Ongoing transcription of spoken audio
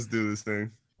Let's do this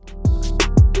thing.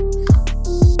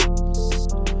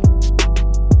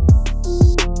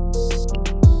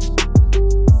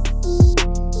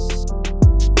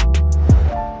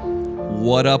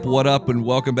 What up, and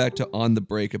welcome back to On the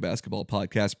Break, a basketball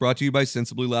podcast brought to you by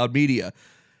Sensibly Loud Media.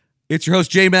 It's your host,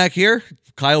 J-Mac here.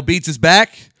 Kyle Beats is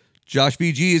back. Josh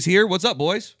VG is here. What's up,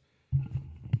 boys?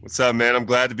 What's up, man? I'm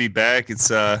glad to be back. It's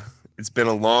been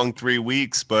a long 3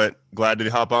 weeks, but glad to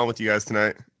hop on with you guys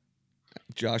tonight.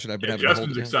 Josh and I've been having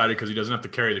Justin's excited because he doesn't have to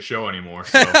carry the show anymore.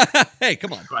 So. Hey,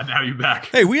 come on. Glad to have you back.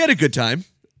 Hey, we had a good time.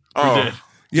 Oh,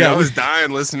 yeah. I was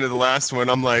dying listening to the last one.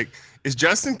 I'm like, is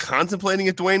Justin contemplating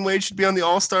if Dwayne Wade should be on the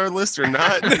All-Star list or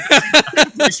not?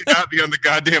 He should not be on the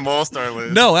goddamn All-Star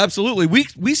list. No, absolutely.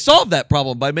 We solved that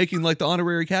problem by making like the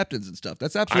honorary captains and stuff.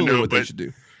 That's absolutely what they should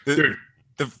do. Dude.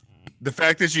 The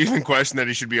fact that you even question that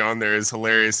he should be on there is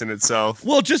hilarious in itself.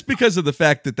 Well, just because of the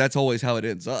fact that that's always how it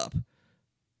ends up.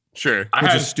 Sure. I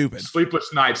had stupid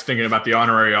sleepless nights thinking about the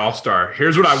honorary All-Star.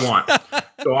 Here's what I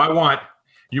want.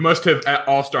 You must have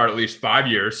All-Star at least 5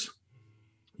 years.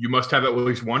 You must have at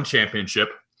least one championship,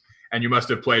 and you must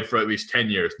have played for at least 10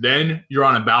 years. Then you're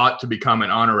on a ballot to become an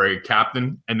honorary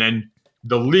captain, and then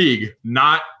the league,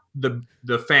 not the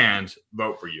fans,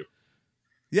 vote for you.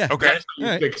 Yeah. Okay. That's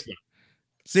how you fix it.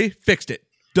 See? Fixed it.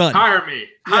 Done. Hire me.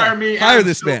 Hire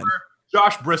this man.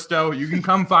 Josh Bristow. You can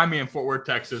come find me in Fort Worth,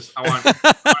 Texas. I want at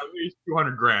least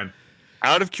 $200,000.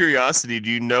 Out of curiosity, do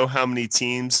you know how many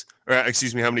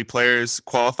how many players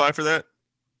qualify for that?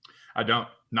 I don't.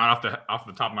 Not off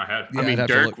the top of my head. Yeah, I mean,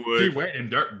 Dirk would. Wade and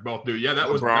Dirk both do. Yeah, that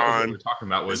was what we were talking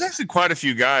about. There's actually quite a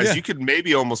few guys. Yeah. You could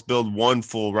maybe almost build one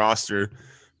full roster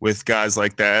with guys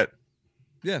like that.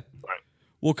 Yeah.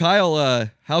 Well, Kyle,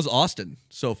 how's Austin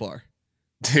so far?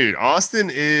 Dude, Austin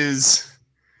is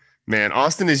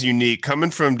unique.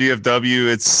 Coming from DFW,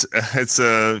 it's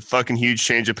a fucking huge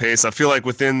change of pace. I feel like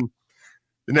within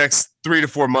the next 3 to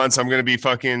 4 months, I'm going to be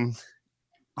fucking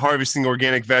harvesting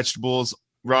organic vegetables,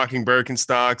 rocking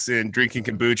Birkenstocks, and drinking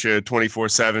kombucha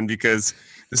 24/7 because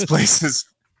this place is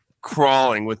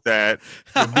crawling with that.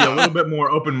 Be a little bit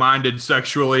more open-minded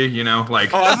sexually,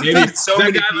 like I've maybe offended so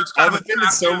many people. I've offended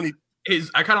so many.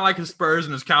 I kind of like his Spurs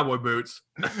and his cowboy boots.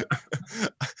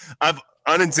 I've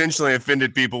unintentionally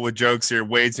offended people with jokes here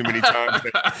way too many times.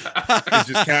 It's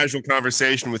just casual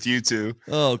conversation with you two.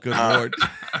 Oh, good Lord.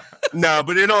 No,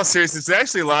 but in all seriousness, it's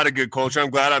actually a lot of good culture.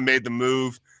 I'm glad I made the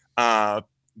move.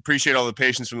 Appreciate all the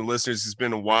patience from the listeners. It's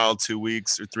been a wild 2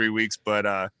 weeks or 3 weeks, but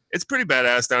it's pretty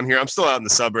badass down here. I'm still out in the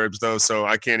suburbs, though, so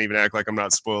I can't even act like I'm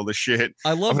not spoiled as shit.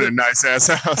 I'm in a nice-ass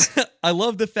house. I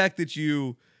love the fact that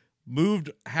you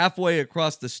moved halfway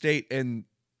across the state and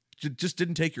just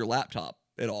didn't take your laptop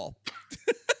at all.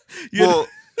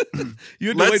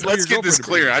 Let's get this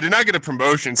clear. I did not get a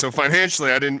promotion, so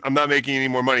financially, I'm not making any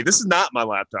more money. This is not my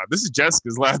laptop. This is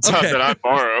Jessica's laptop that I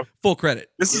borrow. Full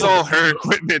credit. This is all her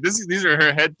equipment. These are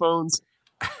her headphones.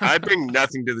 I bring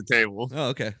nothing to the table. Oh,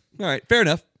 okay. All right. Fair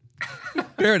enough.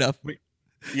 Fair enough.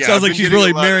 Yeah, sounds like she's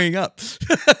really marrying up.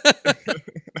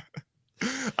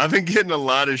 I've been getting a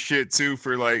lot of shit too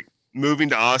for like moving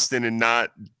to Austin and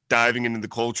not diving into the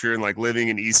culture and like living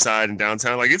in East Side and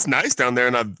downtown. Like it's nice down there,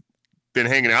 and I've been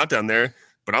hanging out down there,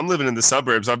 but I'm living in the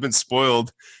suburbs. I've been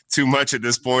spoiled too much at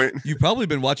this point. You've probably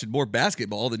been watching more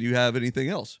basketball than you have anything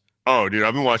else. Oh, dude,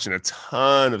 I've been watching a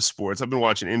ton of sports. I've been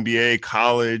watching NBA,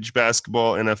 college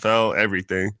basketball, NFL,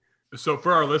 everything. So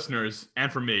for our listeners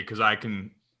and for me, because I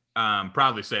can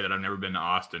proudly say that I've never been to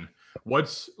Austin.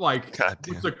 What's the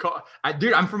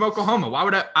dude? I'm from Oklahoma. Why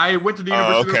would I went to the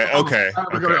University of Oklahoma. Okay. I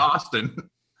would go to Austin.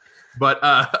 But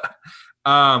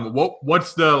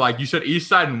what's the, like you said, East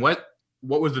Side, and what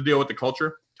was the deal with the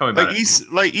culture? Tell me about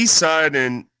it. East Side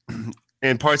and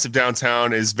parts of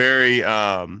downtown is very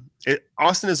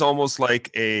Austin is almost like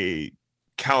a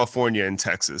California in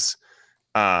Texas.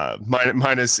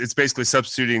 Minus it's basically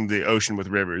substituting the ocean with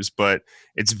rivers, but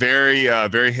it's very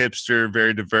very hipster,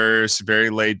 very diverse, very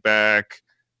laid back,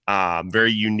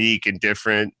 very unique and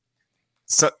different.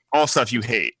 All stuff you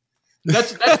hate.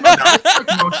 That's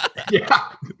yeah.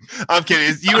 I'm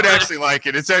kidding. You would actually like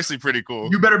it. It's actually pretty cool.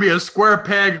 You better be a square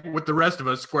peg with the rest of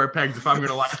us square pegs if I'm going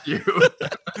to like you.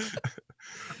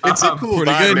 It's a cool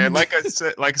vibe, good. man. Like I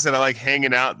said, I like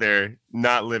hanging out there,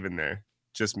 not living there.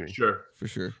 Just me. Sure. For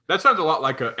sure. That sounds a lot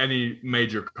like any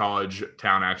major college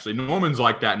town, actually. Norman's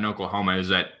like that in Oklahoma, is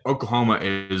that Oklahoma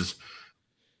is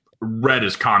red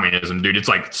as communism, dude. It's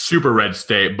like super red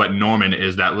state, but Norman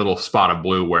is that little spot of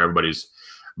blue where everybody's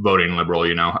voting liberal,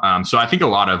 So I think a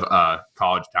lot of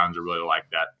college towns are really like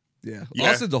that. Yeah.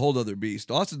 Austin's a whole other beast.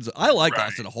 I like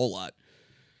Austin a whole lot.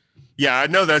 Yeah, I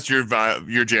know that's your vibe,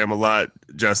 your jam a lot,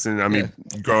 Justin. I mean,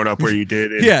 growing up where you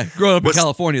did. Yeah, growing up in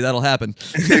California, that'll happen.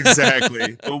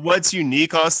 Exactly. But what's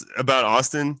unique about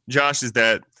Austin, Josh, is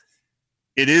that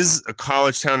it is a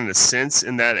college town in a sense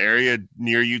in that area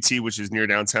near UT, which is near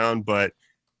downtown, but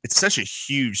it's such a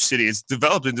huge city. It's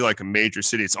developed into like a major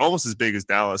city. It's almost as big as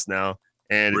Dallas now.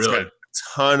 And it's got a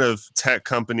ton of tech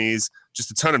companies,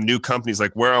 just a ton of new companies.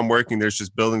 Like where I'm working, there's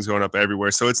just buildings going up everywhere.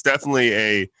 So it's definitely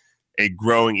a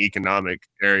growing economic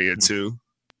area too.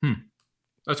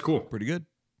 That's cool. Pretty good.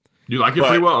 You like it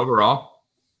pretty well overall?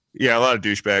 Yeah, a lot of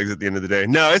douchebags at the end of the day.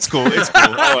 No, it's cool. It's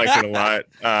cool. I like it a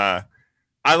lot.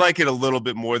 I like it a little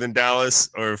bit more than Dallas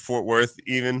or Fort Worth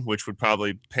even, which would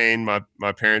probably pain my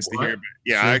parents to hear. But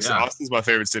yeah, Austin's my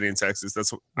favorite city in Texas.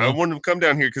 That's what I wanted to come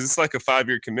down here because it's like a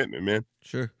 5-year commitment, man.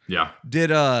 Sure. Yeah.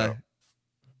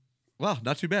 Wow,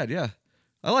 not too bad. Yeah,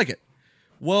 I like it.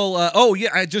 Well,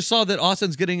 I just saw that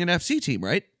Austin's getting an FC team,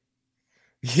 right?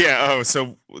 Yeah. Oh,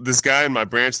 so this guy in my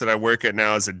branch that I work at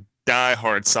now is a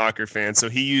diehard soccer fan. So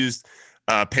he used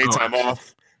paid time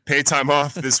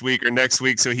off this week or next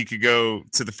week so he could go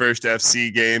to the first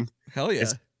FC game. Hell yeah.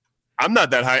 I'm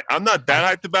not that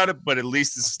hyped about it, but at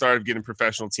least it's the start of getting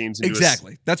professional teams.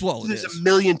 Exactly. That's what it is. There's 1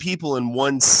 million people in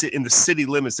in the city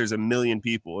limits. There's 1 million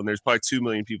people, and there's probably 2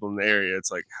 million people in the area.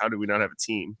 It's like, how do we not have a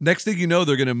team? Next thing you know,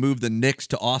 they're going to move the Knicks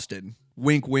to Austin.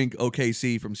 Wink, wink,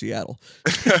 OKC from Seattle.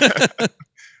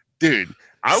 Dude,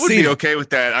 I would be okay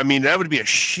with that. I mean, that would be a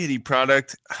shitty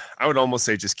product. I would almost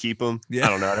say just keep them. Yeah. I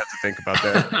don't know. I'd have to think about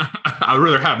that. I'd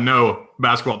rather have no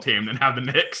basketball team than have the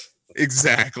Knicks.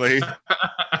 Exactly.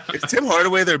 Is Tim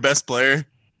Hardaway their best player?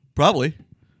 Probably.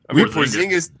 I mean,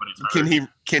 Porzingis,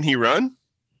 can he run?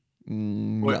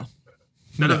 No.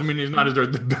 That doesn't mean he's not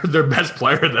their best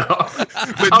player, though.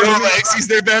 With no legs, he's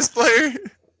their best player?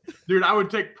 Dude, I would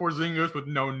take Porzingis with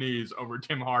no knees over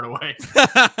Tim Hardaway.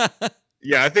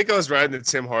 Yeah, I think I was riding the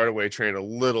Tim Hardaway train a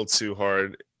little too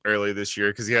hard early this year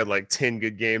because he had like 10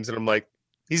 good games, and I'm like,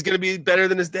 he's going to be better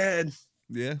than his dad.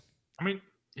 Yeah. I mean,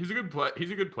 he's a good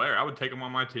player. I would take him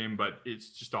on my team, but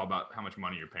it's just all about how much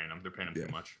money you're paying him. They're paying him too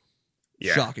much.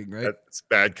 Yeah. Shocking, right? That's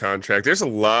bad contract. There's a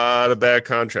lot of bad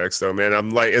contracts, though, man.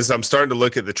 As I'm starting to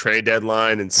look at the trade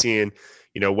deadline and seeing,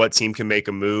 what team can make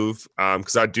a move.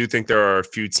 Because I do think there are a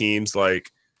few teams like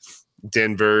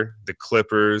Denver, the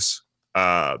Clippers.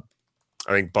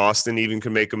 I think Boston even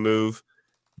can make a move,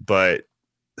 but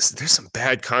there's some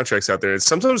bad contracts out there. It's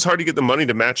sometimes hard to get the money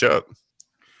to match up.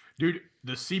 Dude,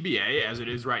 the CBA as it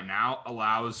is right now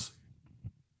allows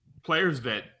players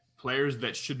that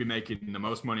should be making the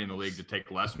most money in the league to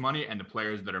take less money, and the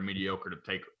players that are mediocre to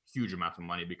take huge amounts of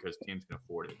money because teams can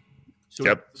afford it. So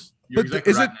you're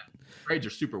exactly right. Trades are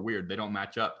super weird. They don't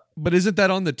match up. But isn't that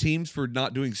on the teams for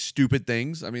not doing stupid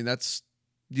things? I mean, that's.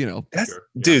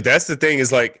 Dude, that's the thing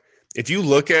is like, if you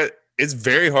look at, it's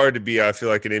very hard to be, I feel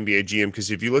like, an NBA GM because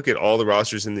if you look at all the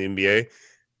rosters in the NBA,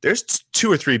 there's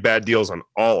 2 or 3 bad deals on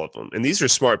all of them. And these are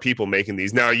smart people making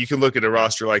these. Now, you can look at a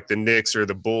roster like the Knicks or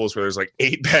the Bulls where there's like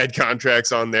 8 bad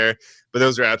contracts on there, but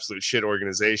those are absolute shit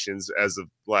organizations as of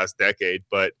the last decade.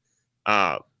 But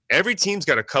every team's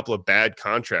got a couple of bad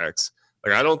contracts.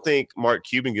 Like, I don't think Mark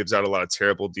Cuban gives out a lot of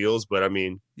terrible deals, but I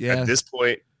mean, at this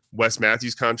point, Wes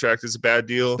Matthews' contract is a bad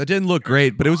deal. That didn't look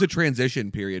great, but it was a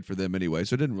transition period for them anyway,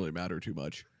 so it didn't really matter too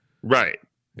much. Right.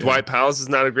 Yeah. Dwight Powell's is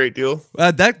not a great deal.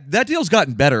 That deal's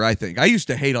gotten better, I think. I used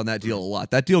to hate on that deal a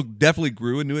lot. That deal definitely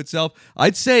grew into itself.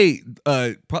 I'd say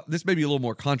this may be a little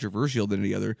more controversial than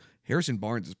any other. Harrison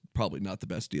Barnes is probably not the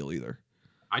best deal either.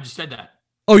 I just said that.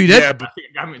 Oh, you did?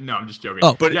 Yeah, no, I'm just joking.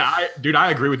 Oh, but yeah,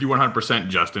 I agree with you 100%,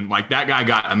 Justin. Like, that guy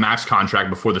got a max contract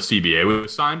before the CBA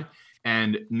was signed.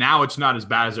 And now it's not as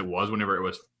bad as it was whenever it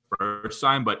was first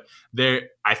signed. But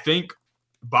I think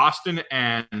Boston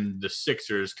and the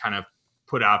Sixers kind of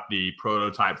put out the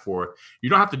prototype for, you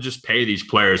don't have to just pay these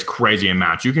players crazy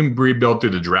amounts. You can rebuild through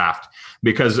the draft.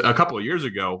 Because a couple of years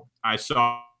ago, I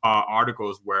saw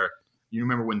articles where, you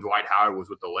remember when Dwight Howard was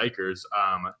with the Lakers,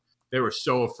 they were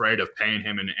so afraid of paying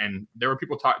him. And there were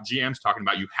people GMs talking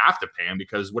about, you have to pay him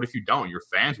because what if you don't? Your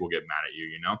fans will get mad at you,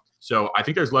 So I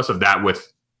think there's less of that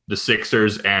with the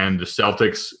Sixers and the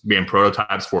Celtics being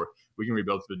prototypes for, we can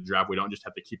rebuild through the draft. We don't just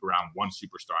have to keep around one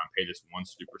superstar and pay this one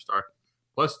superstar.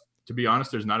 Plus, to be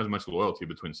honest, there's not as much loyalty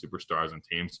between superstars and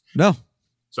teams. No.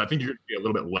 So I think you're going to be a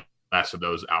little bit less of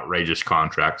those outrageous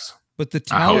contracts. But the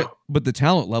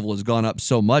talent level has gone up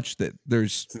so much that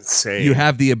you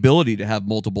have the ability to have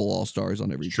multiple all-stars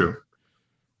on every team. True.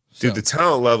 Dude, the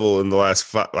talent level in the last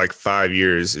 5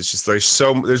 years, it's just like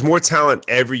there's more talent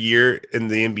every year in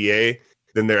the NBA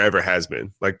than there ever has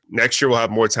been. Like, next year we'll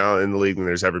have more talent in the league than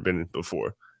there's ever been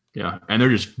before. Yeah, and they're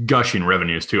just gushing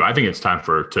revenues too. I think it's time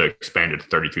to expand it to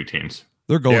 32 teams.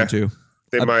 They're going to.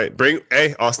 They might bring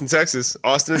Austin, Texas,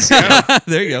 Austin and Seattle.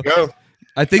 There you go.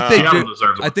 I think they do.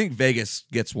 I think Vegas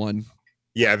gets one.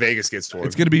 Yeah, Vegas gets one.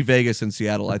 It's going to be Vegas and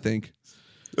Seattle, I think.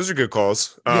 Those are good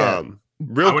calls. Yeah.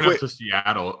 I went up to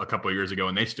Seattle a couple of years ago,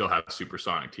 and they still have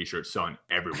Supersonic T-shirts selling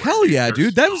everywhere. Hell yeah,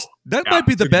 dude! That might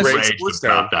be the best.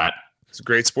 About that. It's a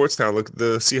great sports town. Look at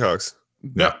the Seahawks.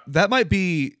 That might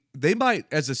be. They might,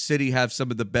 as a city, have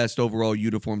some of the best overall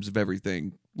uniforms of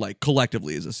everything, like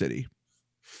collectively as a city.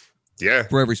 Yeah,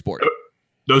 for every sport.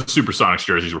 Those Supersonics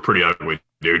jerseys were pretty ugly,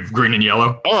 dude. Green and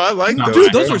yellow. Oh, I like those.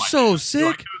 Dude, those are so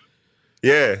sick.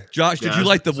 Yeah, Josh, did you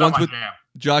like the ones with?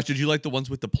 Josh, did you like the ones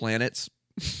with the planets?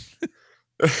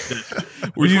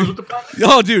 Were you?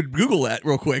 Oh, dude, Google that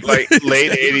real quick. Like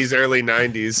late 80s, early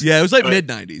 90s. Yeah, it was like mid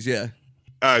 90s.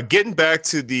 Yeah. Getting back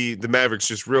to the Mavericks,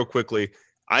 just real quickly.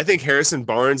 I think Harrison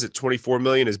Barnes at $24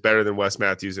 million is better than Wes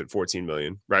Matthews at $14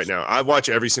 million right now. I watch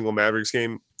every single Mavericks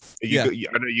game. I know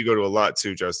you go to a lot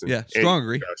too, Justin. Yeah, strong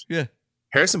agree. Yeah.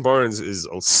 Harrison Barnes is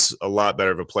a lot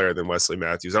better of a player than Wesley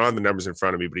Matthews. I don't have the numbers in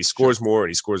front of me, but he scores more and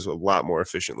he scores a lot more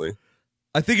efficiently.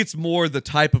 I think it's more the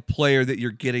type of player that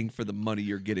you're getting for the money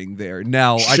you're getting there.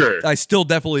 Now, sure. I still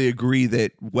definitely agree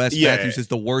that Wes Matthews is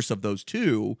the worst of those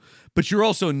two, but you're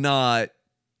also not.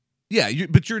 Yeah,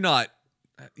 you're not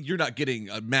getting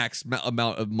a max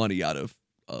amount of money out of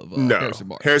Harrison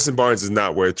Barnes. Harrison Barnes is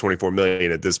not worth $24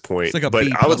 million at this point. It's like a but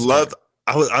B+.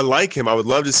 I like him. I would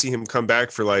love to see him come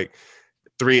back for like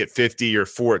 3 at 50 or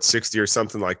 4 at 60 or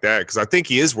something like that, because I think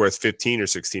he is worth 15 or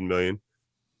 16 million.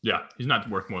 Yeah, he's not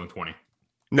worth more than 20.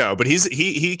 No, but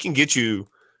he can get you.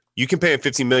 You can pay him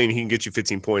 15 million. He can get you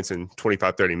 15 points in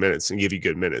 25, 30 minutes and give you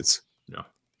good minutes. Yeah.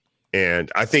 And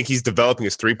I think he's developing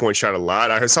his 3-point shot a lot.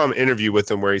 I saw an interview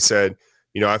with him where he said,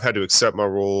 I've had to accept my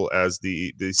role as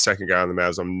the second guy on the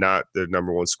Mavs. I'm not the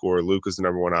number one scorer. Luke is the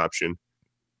number one option.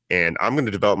 And I'm going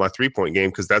to develop my 3-point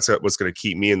game because that's what's going to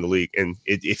keep me in the league. And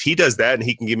if he does that and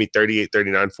he can give me 38,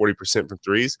 39, 40% from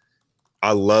threes,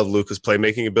 I love Luka's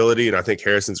playmaking ability, and I think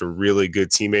Harrison's a really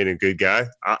good teammate and good guy.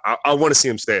 I want to see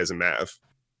him stay as a Mav.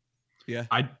 Yeah.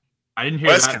 I didn't hear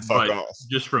that, but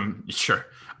just from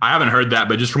I haven't heard that,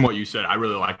 but just from what you said, I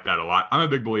really like that a lot. I'm a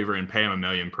big believer in paying $1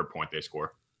 million per point they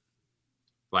score.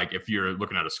 Like if you're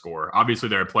looking at a score, obviously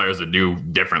there are players that do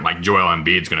different. Like Joel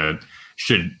Embiid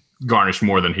should garnish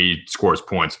more than he scores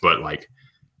points, but like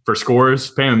for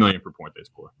scores, pay him $1 million per point they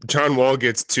score. John Wall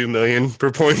gets $2 million per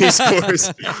point he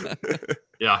scores.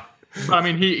 Yeah, but I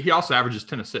mean he also averages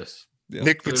 10 assists. Yeah.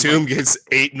 Nick Batum gets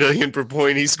 $8 million per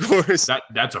point he scores.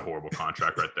 That's a horrible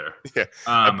contract right there. Yeah,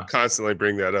 I constantly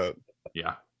bring that up.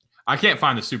 Yeah, I can't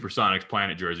find the Supersonics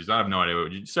Planet jerseys. I have no idea.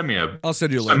 Would you send me I'll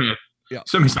send you a link.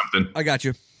 Send me something. I got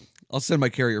you. I'll send my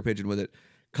carrier pigeon with it.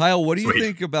 Kyle, what do you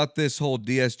think about this whole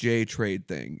DSJ trade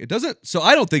thing? It doesn't. So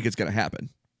I don't think it's going to happen.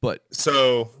 But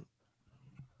so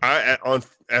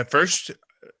at first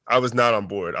I was not on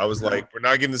board. I was like, we're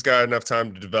not giving this guy enough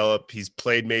time to develop. He's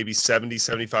played maybe 70,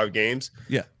 75 games.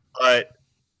 Yeah.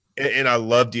 And I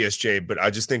love DSJ, but I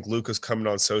just think Luka's coming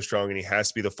on so strong and he has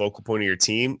to be the focal point of your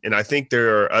team. And I think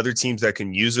there are other teams that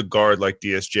can use a guard like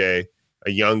DSJ,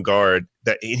 a young guard,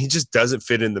 and he just doesn't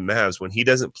fit in the Mavs. When he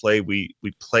doesn't play, we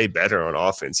play better on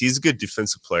offense. He's a good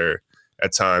defensive player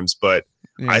at times, but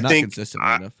I think consistent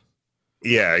enough.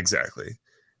 Yeah, exactly.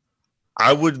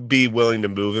 I would be willing to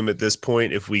move him at this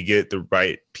point if we get the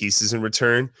right pieces in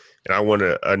return. And I want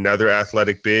another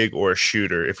athletic big or a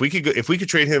shooter. If we could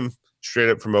trade him straight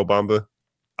up from Obamba,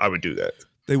 I would do that.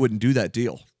 They wouldn't do that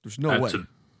deal. There's no way.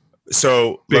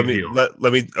 So let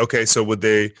me. Okay, so would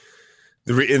they?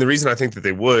 And the reason I think that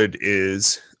they would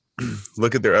is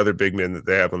look at their other big men that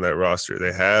they have on that roster.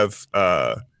 They have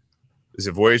is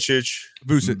it Vujicic?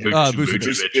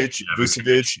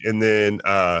 Vucevic, and then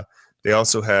they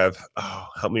also have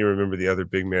help me remember the other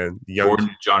big man,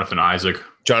 Jonathan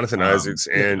Isaacs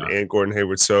and Gordon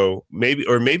Hayward. So maybe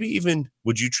even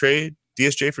would you trade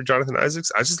DSJ for Jonathan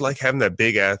Isaacs? I just like having that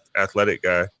big athletic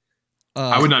guy.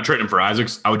 I would not trade him for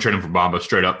Isaacs. I would trade him for Bamba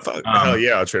straight up. Hell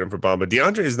yeah, I'll trade him for Bamba.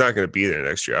 DeAndre is not going to be there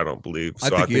next year, I don't believe.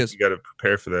 So I think you got to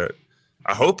prepare for that.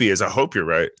 I hope he is. I hope you're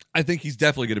right. I think he's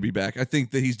definitely going to be back. I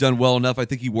think that he's done well enough. I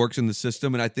think he works in the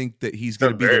system, and I think that he's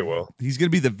going to be He's going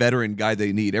to be the veteran guy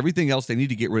they need. Everything else, they need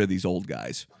to get rid of these old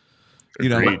guys.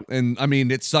 Agreed. And I mean,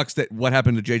 it sucks that what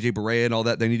happened to JJ Barea and all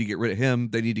that. They need to get rid of him.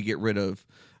 They need to get rid of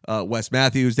Wes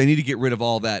Matthews. They need to get rid of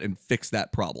all that and fix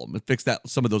that problem and fix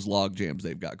some of those log jams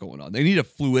they've got going on. They need a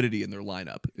fluidity in their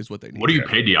lineup is what they need. What do you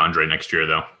pay DeAndre next year,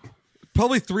 though?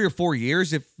 Probably 3 or 4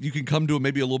 years if you can come to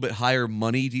maybe a little bit higher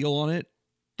money deal on it.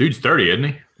 Dude's 30, isn't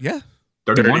he? Yeah.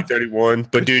 31? 31.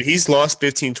 But dude, he's lost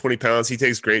 15, 20 pounds. He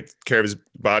takes great care of his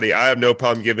body. I have no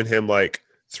problem giving him like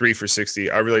 3 for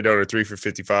 60. I really don't, or 3 for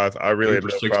 55. I really have no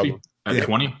 60 problem. At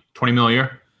 20 mil a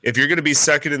year. If you're going to be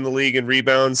second in the league in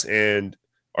rebounds and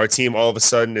our team all of a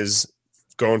sudden is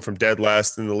going from dead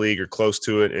last in the league or close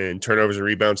to it and turnovers and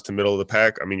rebounds to middle of the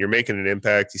pack, I mean, you're making an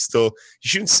impact. He's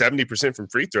shooting 70% from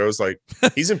free throws. Like,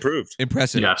 he's improved.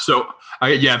 Impressive. Yeah. So,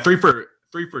 3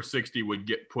 for 60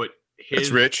 would put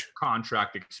his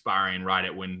contract expiring right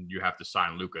at when you have to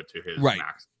sign Luka to his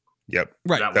max. Yep.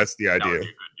 Right. That's the idea.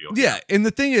 Yeah. And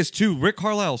the thing is, too, Rick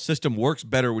Carlisle's system works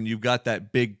better when you've got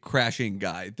that big crashing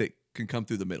guy that can come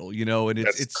through the middle, and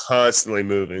it's constantly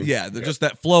moving. Yeah, just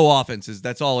that flow offense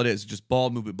that's all it is. Just ball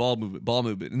movement,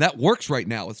 and that works right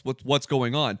now. It's what's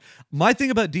going on. My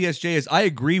thing about DSJ is I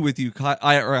agree with you.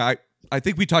 I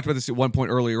think we talked about this at one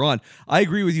point earlier on. I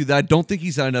agree with you that I don't think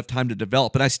he's had enough time to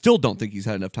develop, and I still don't think he's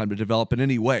had enough time to develop in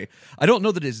any way. I don't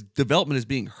know that his development is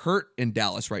being hurt in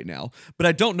Dallas right now, but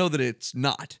I don't know that it's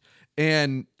not.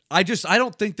 And I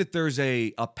don't think that there's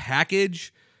a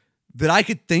package that I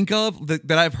could think of that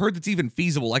I've heard that's even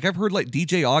feasible. Like I've heard like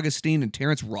DJ Augustine and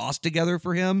Terrence Ross together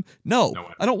for him. No,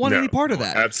 I don't want any part of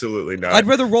that. Absolutely not. I'd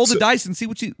rather roll the dice and see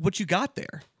what you got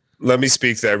there. Let me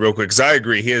speak to that real quick because I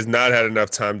agree. He has not had enough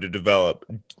time to develop.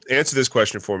 Answer this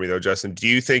question for me, though, Justin. Do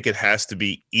you think it has to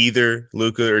be either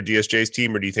Luka or DSJ's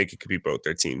team, or do you think it could be both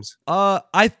their teams?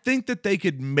 I think that they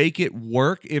could make it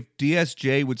work if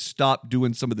DSJ would stop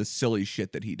doing some of the silly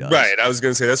shit that he does. Right. I was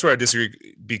going to say that's where I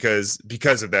disagree because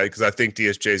of that, because I think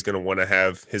DSJ is going to want to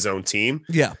have his own team.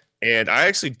 Yeah. And I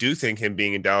actually do think him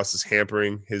being in Dallas is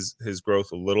hampering his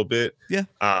growth a little bit. Yeah.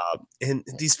 And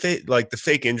these the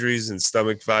fake injuries and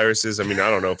stomach viruses. I mean, I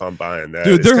don't know if I'm buying that.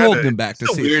 Dude, they're holding him back.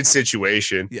 It's a weird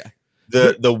situation. Yeah.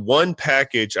 The one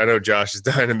package, I know Josh is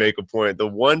dying to make a point. The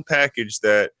one package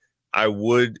that I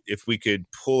would, if we could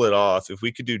pull it off, if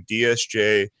we could do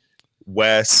DSJ,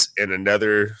 Wes, and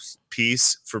another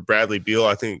piece for Bradley Beal,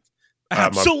 I think.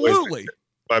 Absolutely.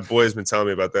 My boy's been telling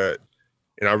me about that.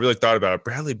 And I really thought about it.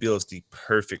 Bradley Beal is the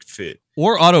perfect fit.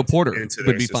 Or Otto Porter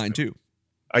would be fine too.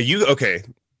 Okay?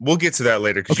 We'll get to that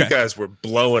later because you guys were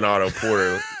blowing Otto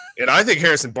Porter. And I think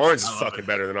Harrison Barnes is fucking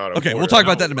better than Otto Porter. Okay, we'll talk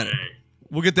about that in a minute.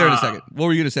 We'll get there in a second. What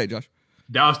were you going to say, Josh?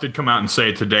 Dallas did come out and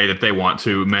say today that they want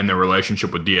to mend their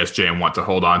relationship with DSJ and want to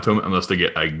hold on to him unless they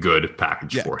get a good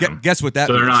package for him. Guess what that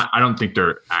means? So they're not. I don't think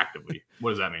they're actively.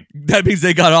 What does that mean? That means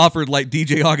they got offered like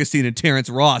DJ Augustine and Terrence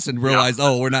Ross and realized,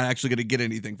 we're not actually going to get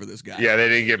anything for this guy. Yeah, they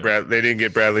didn't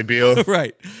get Bradley Beal.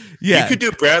 Right. Yeah. You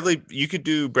could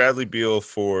do Bradley Beal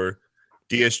for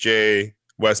DSJ,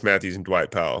 Wes Matthews, and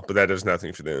Dwight Powell, but that does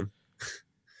nothing for them.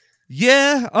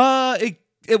 Yeah.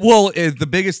 The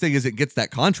biggest thing is it gets that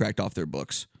contract off their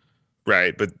books.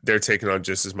 Right, but they're taking on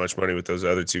just as much money with those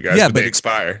other two guys. Yeah, but they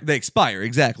expire. They expire,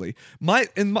 exactly.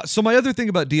 So my other thing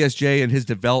about DSJ and his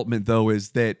development, though,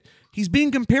 is that he's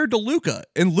being compared to Luka,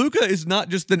 and Luka is not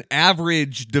just an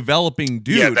average developing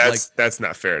dude. Yeah, that's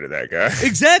not fair to that guy.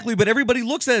 Exactly, but everybody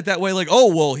looks at it that way, like,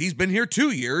 oh, well, he's been here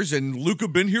 2 years, and Luka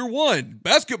been here 1.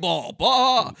 Basketball,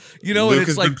 blah. Luka's and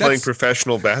it's like been playing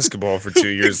professional basketball for 2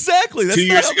 years. Exactly. 2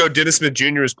 years ago, Dennis Smith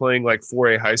Jr. was playing like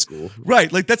 4A high school.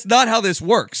 Right, like that's not how this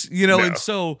works, No. And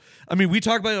so, I mean, we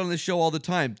talk about it on this show all the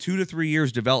time, 2 to 3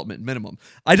 years development minimum.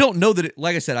 I don't know that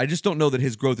like I said, I just don't know that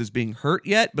his growth is being hurt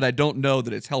yet, but I don't know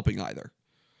that it's helping either.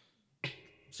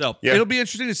 So it'll be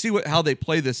interesting to see how they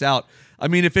play this out. I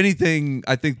mean, if anything,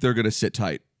 I think they're going to sit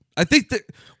tight. I think that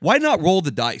why not roll the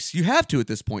dice? You have to at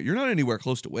this point. You're not anywhere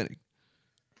close to winning.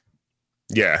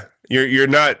 Yeah, you're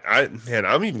not.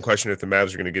 I'm even questioning if the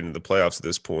Mavs are going to get into the playoffs at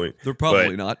this point. They're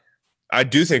probably not. I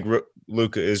do think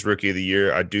Luka is Rookie of the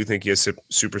Year. I do think he has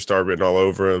superstar written all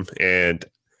over him. And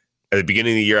at the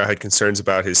beginning of the year, I had concerns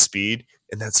about his speed.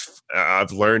 And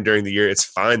I've learned during the year, it's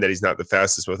fine that he's not the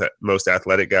fastest, most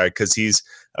athletic guy because he's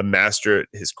a master at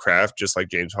his craft, just like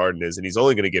James Harden is. And he's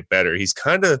only going to get better. He's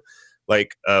kind of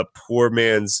like a poor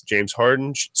man's James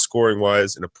Harden scoring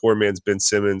wise and a poor man's Ben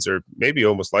Simmons, or maybe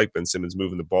almost like Ben Simmons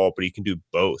moving the ball, but he can do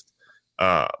both.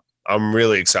 I'm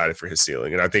really excited for his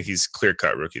ceiling. And I think he's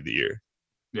clear-cut Rookie of the Year.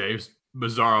 Yeah, he's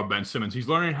bizarro Ben Simmons. He's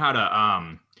learning how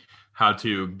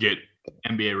to get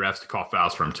NBA refs to call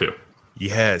fouls for him too.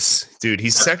 Yes, dude,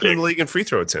 he's second in the league in free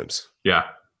throw attempts. Yeah,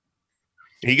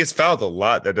 he gets fouled a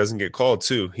lot. That doesn't get called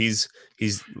too. He's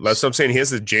that's what I'm saying. He has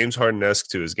the James Harden-esque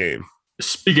to his game.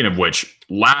 Speaking of which,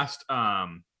 last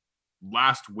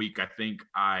week I think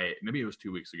maybe it was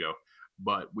 2 weeks ago,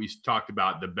 but we talked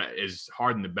about is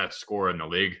Harden the best scorer in the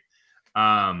league,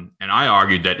 and I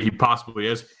argued that he possibly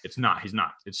is. It's not. He's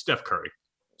not. It's Steph Curry.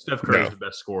 Steph Curry is the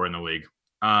best scorer in the league.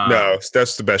 No,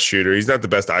 Steph's the best shooter. He's not the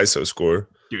best ISO scorer.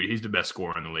 Dude, he's the best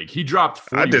scorer in the league. He dropped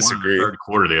 41 I disagree. in the third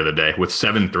quarter the other day with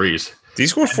 7 threes. Did he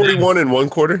score 41 in one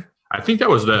quarter? I think that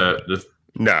was the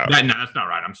No. no, that's not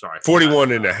right. I'm sorry.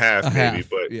 41 and a half, maybe.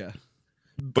 But yeah.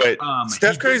 But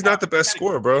Steph Curry's not the best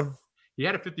scorer, bro. He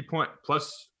had a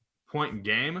 50-plus point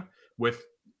game with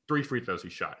 3 free throws he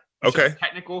shot. Okay. Shot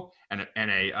technical and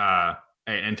an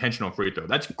intentional free throw.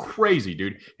 That's crazy,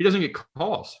 dude. He doesn't get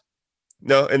calls.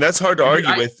 No, and that's hard to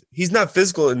argue with. He's not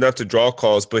physical enough to draw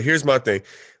calls, but here's my thing.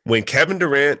 When Kevin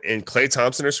Durant and Klay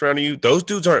Thompson are surrounding you, those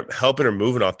dudes aren't helping or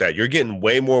moving off that. You're getting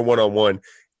way more one-on-one.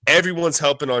 Everyone's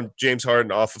helping on James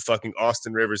Harden off of fucking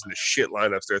Austin Rivers and the shit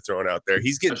lineups they're throwing out there.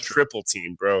 He's getting triple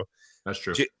teamed, bro. That's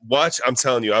true. Watch, I'm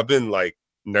telling you, I've been like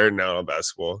nerding out on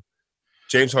basketball.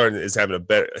 James Harden is having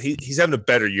he's having a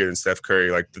better year than Steph Curry.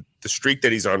 Like the streak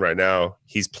that he's on right now,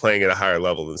 he's playing at a higher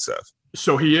level than Steph.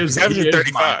 So he's averaging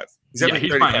 35. He's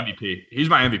my MVP. He's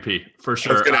my MVP for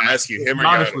sure. I was going to ask you him or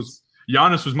Giannis.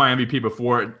 Giannis was my MVP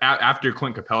before. After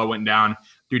Clint Capella went down,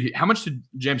 dude. How much did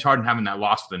James Harden have in that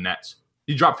loss to the Nets?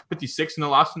 He dropped 56 in the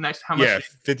loss to the Nets. How much? Yeah,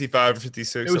 55 or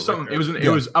 56. It was something. It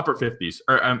was upper 50s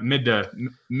or mid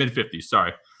 50s.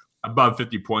 Sorry, above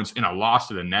 50 points in a loss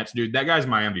to the Nets, dude. That guy's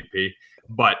my MVP.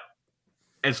 But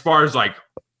as far as like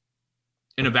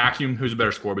in a vacuum, who's a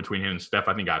better scorer between him and Steph?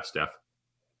 I think I have Steph.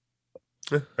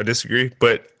 I disagree,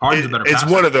 but Harden's a better passer.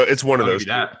 It's one of those.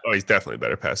 Oh, he's definitely a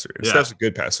better passer. Yeah. Steph's a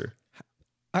good passer.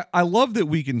 I love that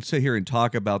we can sit here and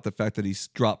talk about the fact that he's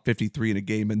dropped 53 in a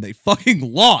game and they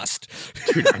fucking lost.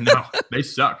 Dude, I know. They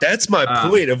suck. That's my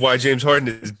point of why James Harden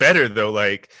is better, though.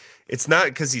 Like, it's not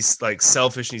because he's like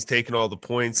selfish and he's taking all the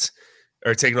points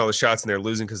or taking all the shots and they're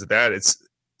losing because of that. It's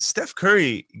Steph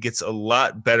Curry gets a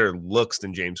lot better looks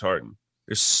than James Harden.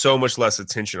 There's so much less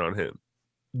attention on him.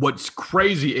 What's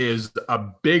crazy is a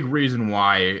big reason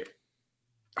why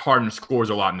Harden scores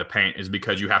a lot in the paint is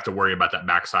because you have to worry about that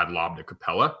backside lob to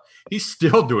Capella. He's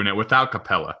still doing it without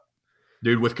Capella.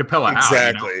 Dude, with Capella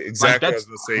exactly, out. Exactly. Like,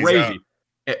 that's crazy.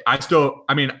 I'm still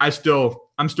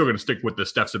going to stick with the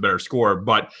Steph's a better scorer,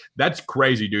 but that's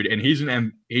crazy, dude. And he's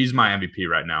my MVP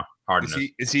right now. Harden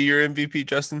is he your MVP,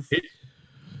 Justin?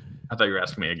 I thought you were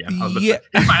asking me again. I was yeah.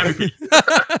 He's my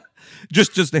MVP.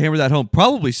 just to hammer that home,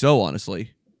 probably so,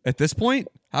 honestly. At this point,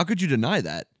 how could you deny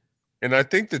that? And I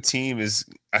think the team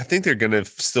I think they're going to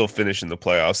still finish in the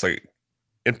playoffs, like,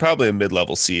 and probably a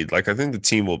mid-level seed. Like, I think the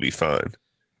team will be fine.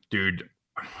 Dude,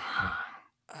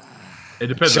 it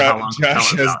depends on how long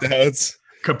Josh has doubts.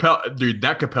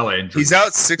 That Capella injury. He's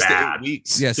out 6 to 8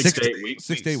 weeks. Yeah, 6 to 8 weeks.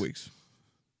 6 to 8 weeks.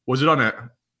 Wasn't on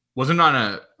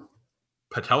a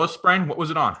patella sprain? What was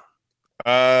it on?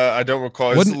 I don't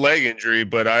recall. It's a leg injury,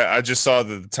 but I just saw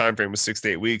that the time frame was 6 to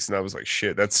 8 weeks, and I was like,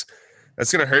 shit, that's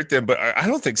going to hurt them. But I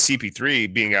don't think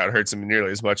CP3 being out hurts him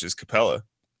nearly as much as Capella.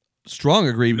 Strong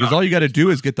agree, because all you got to do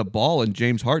is get the ball in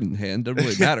James Harden's hand. Doesn't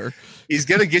really matter. He's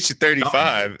going to get you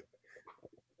 35.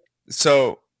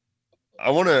 So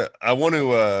I want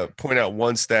to point out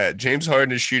one stat. James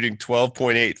Harden is shooting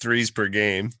 12.8 threes per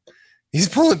game. He's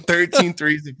pulling 13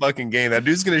 threes a fucking game. That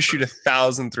dude's going to shoot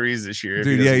 1,000 threes this year.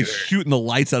 Dude, yeah, he's shooting the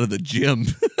lights out of the gym.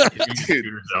 Dude,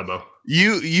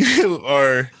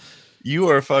 you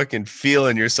are fucking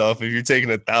feeling yourself if you're taking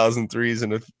 1,000 threes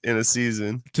in a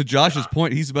season. To Josh's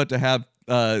point, he's about to have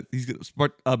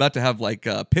like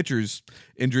pitchers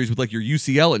injuries with like your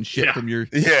UCL and shit from your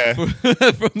from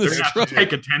the stroke.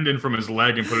 Take a tendon from his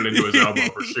leg and put it into his elbow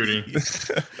for shooting.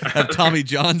 Have Tommy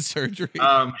John surgery.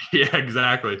 Yeah,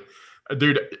 exactly.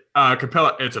 Dude,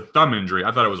 Capella, it's a thumb injury.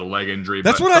 I thought it was a leg injury.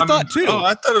 That's what I thought too. Oh,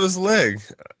 I thought it was a leg.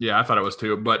 Yeah, I thought it was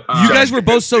too. But you guys were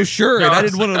both so sure, and I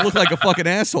didn't want to look like a fucking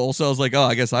asshole. So I was like, oh,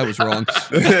 I guess I was wrong.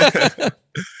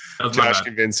 Josh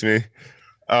convinced me.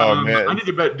 Oh man, I need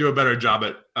to do a better job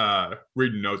at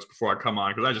reading notes before I come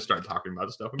on, because I just start talking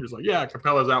about stuff. I'm just like, yeah,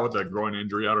 Capella's out with a groin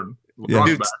injury. I don't. Yeah,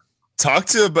 dude,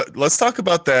 let's talk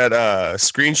about that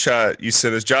screenshot you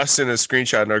sent us. Josh sent a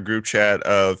screenshot in our group chat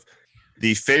of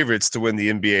the favorites to win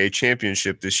the NBA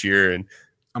championship this year, and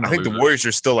I think the Warriors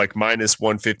are still like minus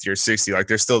 150 or 60. Like,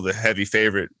 they're still the heavy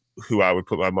favorite who I would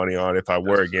put my money on if I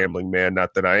were a gambling man.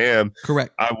 Not that I am.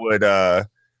 Correct.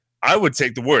 I would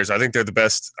take the Warriors. I think they're the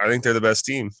best. I think they're the best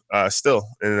team still,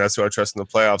 and that's who I trust in the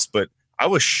playoffs. But I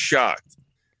was shocked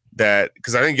that,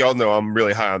 because I think y'all know I'm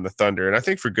really high on the Thunder, and I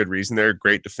think for good reason. They're a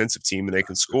great defensive team and they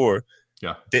can score.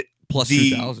 Yeah. Plus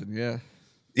 2,000. Yeah.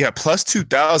 Yeah, plus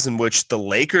 2,000, which the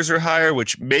Lakers are higher,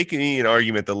 which making me an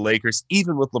argument the Lakers,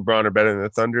 even with LeBron, are better than the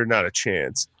Thunder. Not a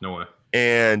chance. No way.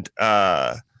 And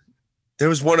there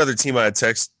was one other team I had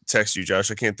text you,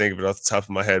 Josh. I can't think of it off the top of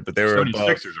my head, but they were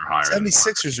 76ers are higher.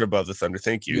 76ers are above the Thunder.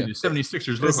 Thank you. Yeah, the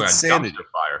 76ers look like a dumpster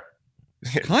fire.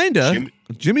 Kinda.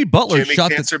 Jimmy Butler Jimmy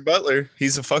shot Cancer Butler.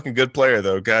 He's a fucking good player,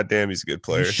 though. God damn, he's a good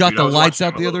player. He shot Dude, I the was lights watching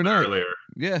out him the a other little bit night. earlier,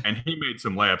 Yeah. and he made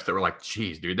some layups that were like,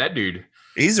 "Geez, dude, that dude."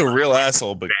 He's a real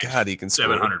asshole, but bench God, he can score.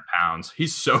 700 pounds.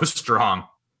 He's so strong.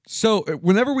 So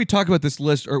whenever we talk about this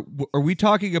list, are we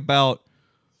talking about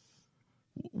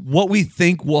what we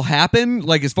think will happen,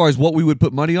 like as far as what we would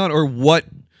put money on, or what?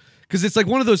 Because it's like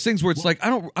one of those things where it's like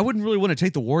I wouldn't really want to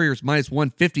take the Warriors minus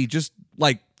 150. Just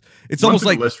like it's almost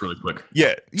like the list really quick.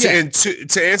 Yeah. Yeah. And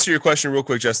to answer your question real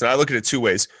quick, Justin, I look at it two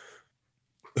ways.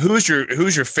 Who's your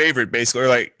favorite, basically, or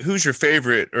like who's your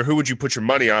favorite, or who would you put your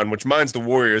money on? Which mine's the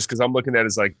Warriors, because I'm looking at it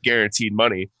as like guaranteed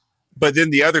money. But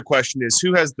then the other question is,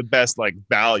 who has the best like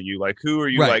value? Like, who are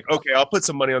you Right. like? Okay, I'll put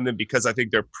some money on them because I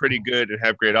think they're pretty good and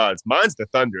have great odds. Mine's the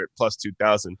Thunder at plus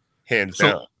 2,000, hands So-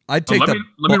 down. I'd take let the.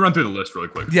 me run through the list really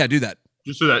quick. Yeah, do that.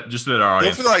 Just so that our Go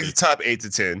audience. for like the top 8 to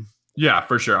 10. Yeah,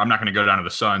 for sure. I'm not going to go down to the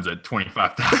Suns at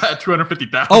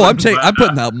 250,000. Oh, I'm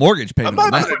putting that mortgage I'm payment on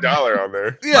about to that. put $1 on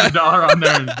there. Yeah, $1 on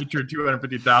there and get your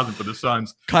 250,000 for the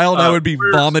Suns. Kyle and I would be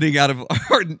Warriors- vomiting out of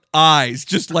our eyes,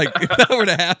 just like if that were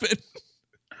to happen.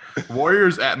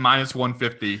 Warriors at minus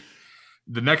 150.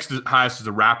 The next highest is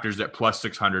the Raptors at plus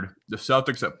 600. The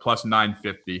Celtics at plus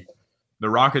 950. The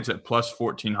Rockets at plus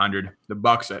 1,400. The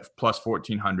Bucks at plus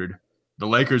 1,400. The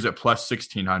Lakers at plus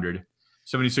 1,600.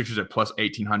 76ers at plus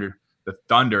 1,800. The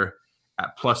Thunder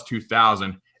at plus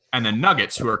 2,000. And the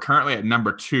Nuggets, who are currently at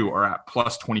number 2, are at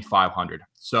plus 2,500.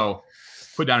 So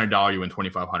put down $1, you win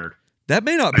 2,500. That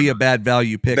may not be a bad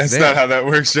value pick. That's there. not how that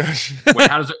works, Josh. Wait,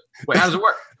 how does it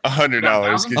work? $100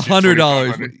 gets you $100.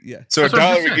 $2,500. Yeah. So That's what I'm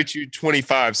 $1 would saying. get you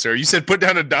 25, sir. You said put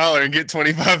down $1 and get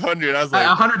 2,500. I was like,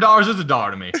 $100 is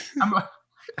 $1 to me.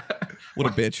 What a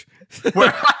bitch.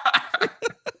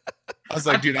 I was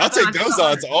like, dude, I'll take those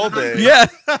odds all day. Yeah.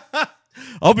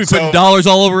 I'll be putting So- dollars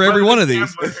all over every one of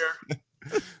these.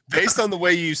 Based on the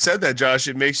way you said that, Josh,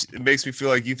 it makes me feel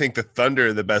like you think the Thunder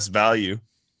are the best value.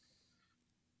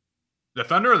 The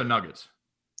Thunder or the Nuggets?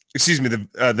 Excuse me,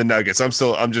 the Nuggets.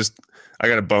 I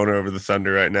got a boner over the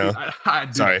Thunder right now. I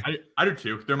do, Sorry. I do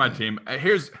too. They're my team.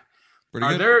 Pretty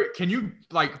Are good. there? Can you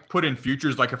like put in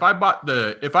futures? Like if I bought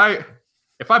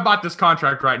this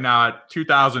contract right now at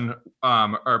 2,000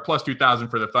 or plus 2,000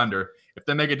 for the Thunder, if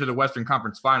they make it to the Western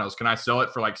Conference Finals, can I sell it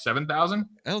for like 7,000?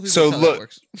 I don't think So that's how that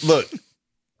works. Look,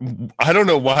 I don't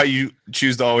know why you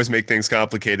choose to always make things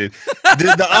complicated.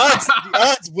 The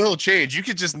odds will change. You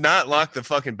could just not lock the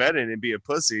fucking bet in and be a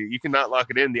pussy. You can not lock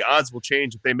it in. The odds will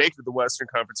change if they make it to the Western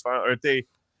Conference Final, or if they.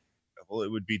 Well,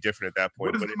 it would be different at that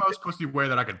point. What is But the most pussy way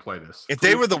that I could play this? if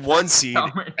they were the 1 seed Tell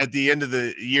me. at the end of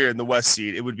the year in the West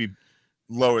seed, it would be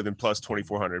lower than plus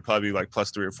 2,400. Probably like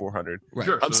plus 300 or 400. Right.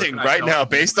 Sure. I'm So saying can I right sell now, it?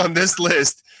 based on this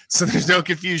list, so there's no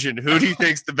confusion. Who do you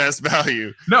think's the best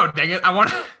value? No, dang it! I want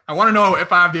to know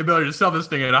if I have the ability to sell this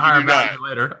thing at a higher do value not.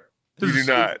 later. You do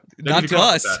not. They Not need to come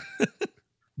up us. with that.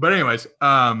 But anyways,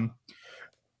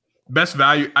 best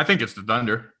value. I think it's the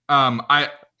Thunder.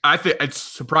 I think it's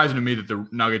surprising to me that the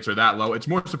Nuggets are that low. It's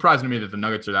more surprising to me that the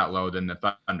Nuggets are that low than the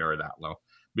Thunder are that low,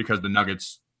 because the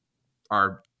Nuggets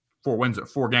are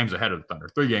 4 games ahead of the Thunder,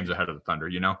 3 games ahead of the Thunder.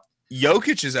 You know,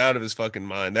 Jokic is out of his fucking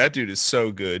mind. That dude is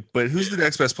so good. But who's the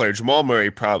next best player? Jamal Murray,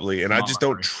 probably. And I Jamal just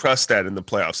don't Murray. trust that in the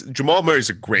playoffs. Jamal Murray's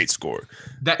a great scorer,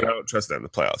 that but I don't trust that in the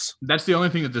playoffs. that's the only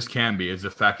thing that this can be, is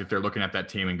the fact that they're looking at that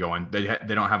team and going, they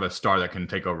don't have a star that can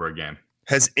take over a game.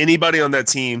 Has anybody on that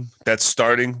team that's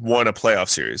starting won a playoff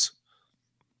series?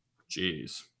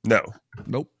 Jeez, No.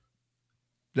 Nope.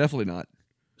 Definitely not.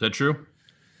 is that true?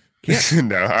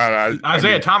 No.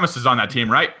 Isaiah Thomas is on that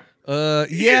team, right? Yeah.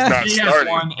 He is not He has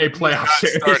starting. won a playoff Not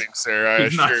series. starting, sir. I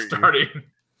He's not assure you. starting.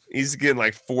 He's getting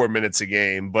like 4 minutes a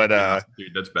game. But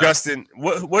Dude, that's bad. Justin,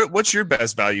 what's your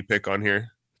best value pick on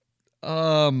here?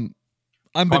 I'm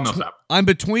Paul Millsap. I'm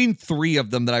between 3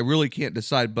 of them that I really can't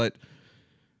decide, but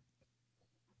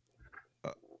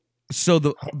so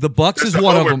the Bucks is That's the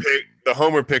one of homer them. pick, the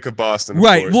homer pick of Boston. Of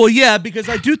Right. course. Well, yeah, because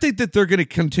I do think that they're going to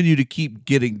continue to keep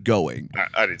getting going.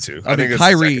 I do too. I I think mean, it's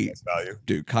Kyrie- the second best value.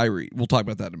 Dude, Kyrie. We'll talk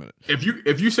about that in a minute.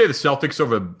 If you say the Celtics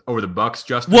over the Bucks,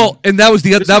 Justin, Well, and that was the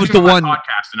this that is was the gonna be my one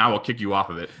podcast, and I will kick you off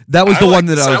of it. that was I the like one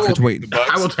that the I was Celtics. between. The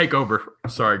Bucks. I will take over.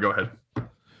 Sorry, go ahead.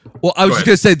 Well, I was Go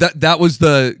just going to say that was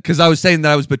because I was saying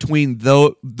that I was between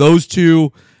those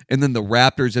two and then the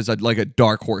Raptors as like a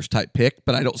dark horse type pick,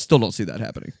 but I still don't see that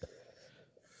happening.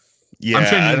 Yeah, I'm I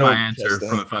changing don't my answer trust that.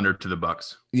 from the Thunder to the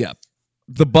Bucks. Yeah.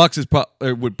 The Bucks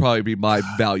would probably be my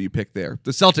value pick there.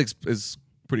 The Celtics is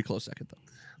pretty close second though.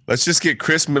 Let's just get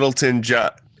Chris Middleton,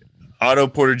 Otto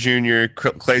Porter Jr.,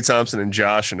 Klay Thompson, and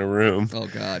Josh in a room. Oh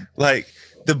God. Like,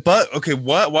 Okay,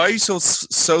 what? Why are you so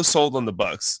sold on the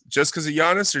Bucks? Just because of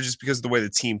Giannis, or just because of the way the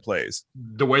team plays?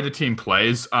 The way the team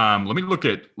plays. Let's look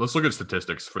at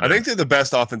statistics for them. I think they're the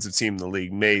best offensive team in the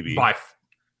league, maybe.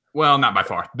 Well, not by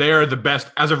far. They're the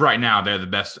best as of right now. They're the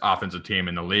best offensive team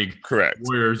in the league. Correct.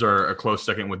 Warriors are a close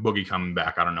second with Boogie coming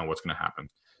back. I don't know what's going to happen.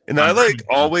 And I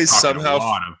always somehow.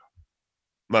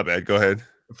 My bad. Go ahead.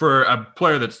 For a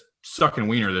player that's sucking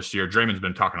wiener this year, Draymond's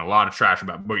been talking a lot of trash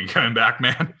about Boogie coming back,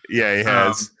 man. Yeah, he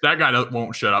has. That guy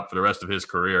won't shut up for the rest of his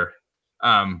career.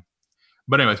 But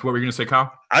anyways, what were you going to say,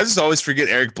 Kyle? I just always forget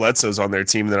Eric Bledsoe's on their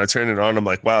team, and then I turn it on. I'm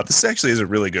like, wow, this actually is a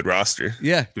really good roster.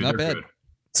 Yeah, Dude, not bad. Good.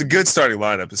 It's a good starting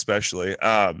lineup, especially.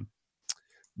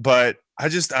 But I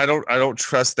don't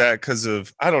trust that because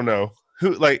of I don't know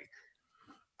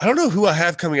who I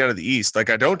have coming out of the East. Like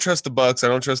I don't trust the Bucks. I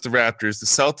don't trust the Raptors. The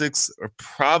Celtics are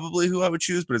probably who I would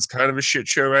choose, but it's kind of a shit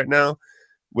show right now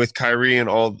with Kyrie and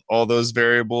all those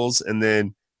variables. And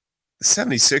then the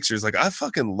 76ers, like I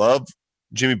fucking love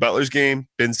Jimmy Butler's game,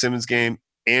 Ben Simmons' game,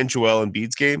 and Joel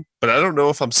Embiid's game, but I don't know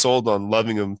if I'm sold on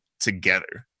loving them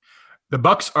together. The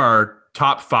Bucks are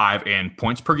top 5 in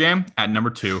points per game at number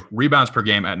 2, rebounds per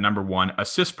game at number 1,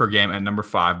 assists per game at number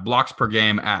 5, blocks per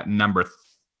game at number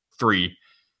 3.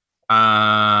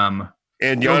 And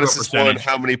Giannis has won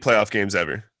how many playoff games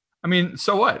ever? I mean,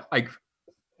 so what? Like,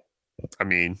 I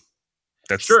mean,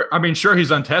 that's sure. I mean, sure,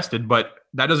 he's untested, but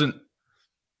that doesn't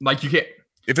like you can't.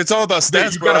 If it's all about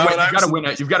stats, you've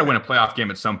got to win a playoff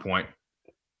game at some point,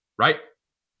 right?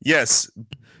 Yes,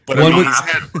 but one would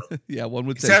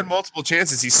he's had multiple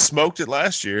chances. He smoked it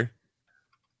last year.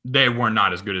 They were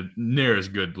not near as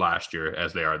good last year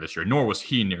as they are this year. Nor was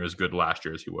he near as good last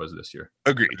year as he was this year.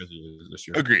 Agreed.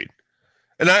 Agreed.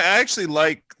 And I actually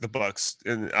like the Bucks,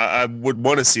 and I would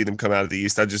want to see them come out of the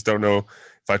East. I just don't know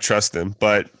if I trust them.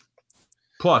 But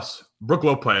plus, Brook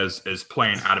Lopez is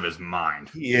playing out of his mind.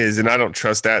 He is, and I don't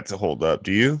trust that to hold up.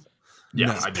 Do you? Yeah,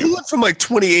 no. I do. He went from like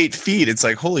 28 feet. It's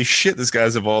like, holy shit, this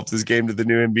guy's evolved his game to the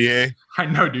new NBA. I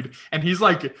know, dude. And he's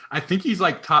like, I think he's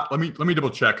like top. Let me double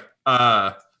check.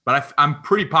 But I'm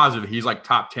pretty positive he's like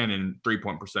top 10 in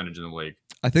 3-point percentage in the league.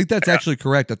 I think that's actually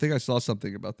correct. I think I saw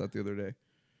something about that the other day.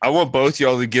 I want both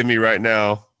y'all to give me right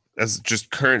now, as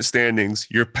just current standings,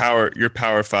 your top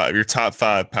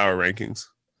 5 power rankings.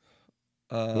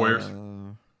 Warriors. You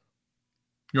want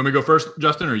me to go first,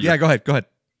 Justin, or you? Yeah, go ahead.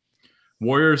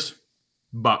 Warriors,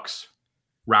 Bucks,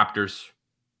 Raptors,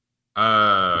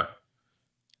 and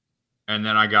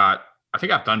then I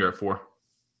think I have Thunder at 4,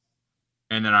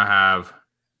 and then I have.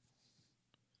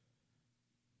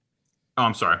 Oh,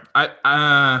 I'm sorry.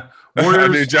 Warriors. I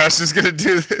knew Josh was gonna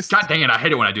do this. God dang it! I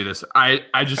hate it when I do this. I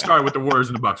just started with the Warriors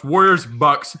and the Bucks. Warriors,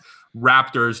 Bucks,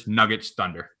 Raptors, Nuggets,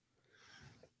 Thunder.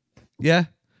 Yeah,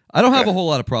 I don't have a whole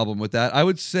lot of problem with that. I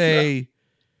would say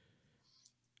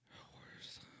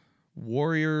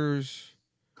Warriors.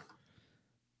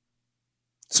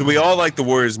 So we all like the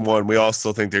Warriors won. We all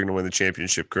still think they're going to win the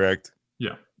championship, correct?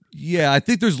 Yeah. Yeah, I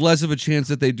think there's less of a chance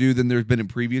that they do than there's been in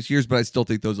previous years, but I still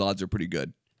think those odds are pretty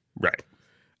good. Right.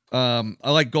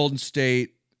 I like Golden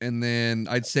State, and then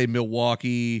I'd say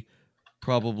Milwaukee,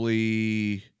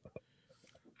 probably.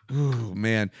 Oh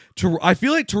man, I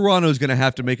feel like Toronto's going to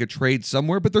have to make a trade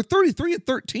somewhere, but they're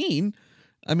 33-13.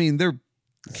 I mean, they're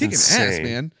kicking ass,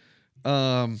 man.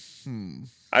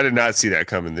 I did not see that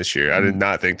coming this year. I did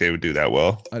not think they would do that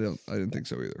well. I didn't think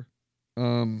so either.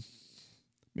 Man,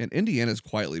 Indiana's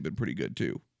quietly been pretty good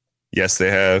too. Yes,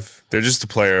 they have. They're just a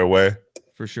player away.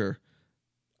 For sure.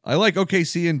 I like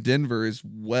OKC and Denver as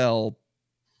well.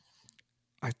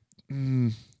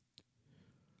 I'm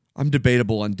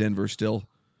debatable on Denver still.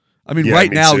 I mean,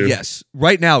 right now, too. yes.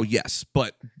 Right now, yes.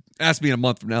 But ask me in a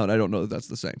month from now, and I don't know that that's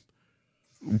the same.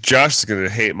 Josh is going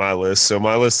to hate my list, so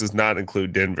my list does not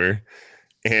include Denver,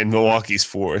 and Milwaukee's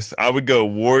 4th. I would go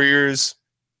Warriors,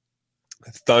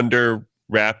 Thunder,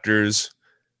 Raptors,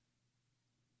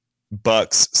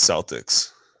 Bucks,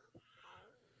 Celtics.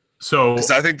 So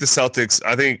I think the Celtics,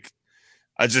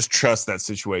 I just trust that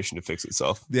situation to fix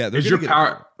itself. Yeah, is your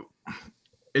power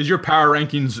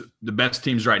rankings the best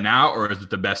teams right now, or is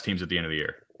it the best teams at the end of the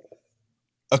year?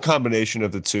 A combination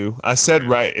of the two. I said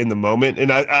right in the moment,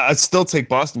 and I still take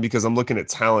Boston because I'm looking at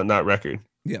talent, not record.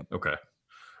 Yeah. Okay.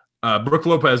 Brook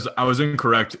Lopez, I was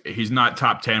incorrect. He's not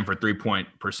top 10 for 3-point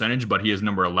percentage, but he is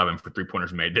number 11 for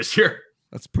 3-pointers made this year.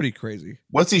 That's pretty crazy.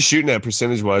 What's he shooting at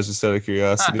percentage-wise, just out of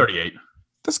curiosity? 38.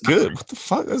 That's good. What the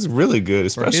fuck? That's really good,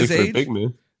 especially for a big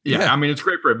man. Yeah, I mean, it's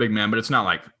great for a big man, but it's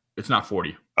not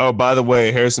 40. Oh, by the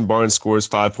way, Harrison Barnes scores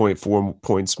 5.4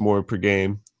 points more per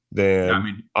game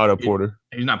than Otto Porter.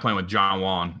 He's not playing with John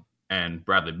Wall and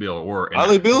Bradley Beal. Or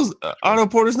Bradley Beal's Otto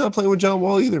Porter's not playing with John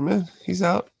Wall either, man. He's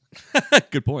out.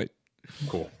 Good point.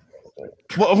 Cool.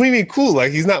 Well, we mean cool.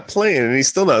 Like he's not playing and he's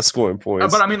still not scoring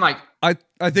points. But I mean, like I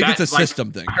think it's a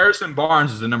system thing. Harrison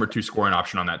Barnes is the number 2 scoring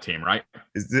option on that team, right?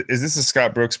 Is this a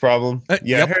Scott Brooks problem? Yeah,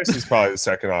 yep. Harrison's probably the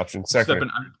second option.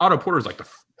 Otto Porter's like the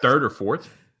 3rd or 4th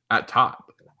at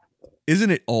top.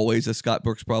 Isn't it always a Scott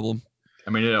Brooks problem? I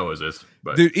mean, it always is.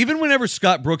 But dude, even whenever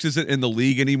Scott Brooks isn't in the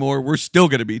league anymore, we're still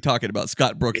going to be talking about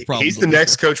Scott Brooks' problems. He's the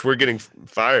next coach we're getting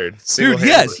fired. Dude,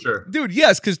 yes. Sure. Dude,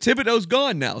 yes, because Thibodeau's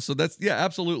gone now. So that's, yeah,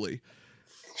 absolutely.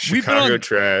 Chicago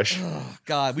trash. Oh,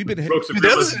 God, we've been...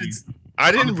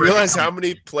 I didn't realize how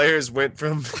many players went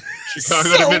from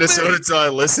Chicago to Minnesota until I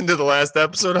listened to the last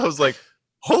episode. I was like,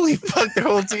 holy fuck, their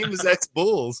whole team is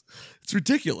ex-Bulls. It's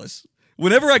ridiculous.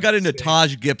 Whenever I got into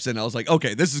Taj Gibson, I was like,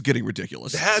 okay, this is getting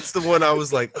ridiculous. That's the one I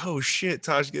was like, oh shit,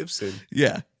 Taj Gibson.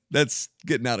 Yeah, that's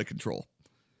getting out of control.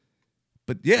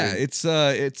 But yeah, it's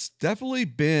definitely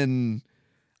been,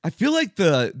 I feel like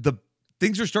the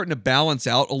things are starting to balance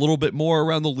out a little bit more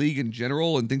around the league in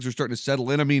general, and things are starting to settle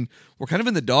in. I mean, we're kind of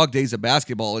in the dog days of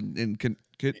basketball and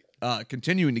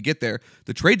continuing to get there.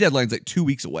 The trade deadline's like 2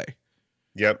 weeks away.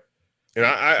 Yep. And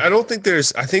I don't think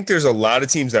I think there's a lot of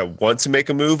teams that want to make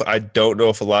a move. I don't know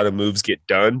if a lot of moves get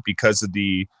done because of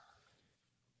the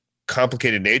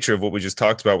complicated nature of what we just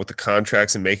talked about with the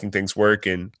contracts and making things work.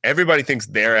 And everybody thinks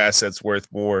their asset's worth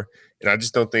more. And I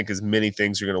just don't think as many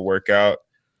things are going to work out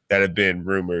that have been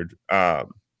rumored. But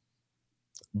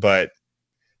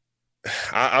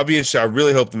I'll be interested. I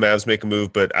really hope the Mavs make a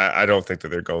move, but I don't think that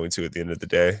they're going to at the end of the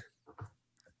day.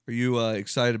 Are you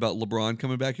excited about LeBron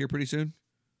coming back here pretty soon?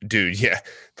 Dude, yeah.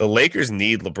 The Lakers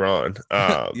need LeBron.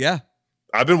 Yeah.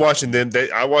 I've been watching them.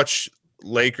 I watch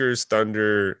Lakers,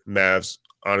 Thunder, Mavs,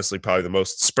 honestly, probably the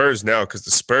most. Spurs now, because the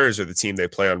Spurs are the team they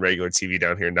play on regular TV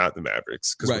down here, not the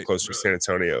Mavericks, because we're closer to San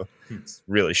Antonio. It's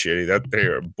really shitty. That they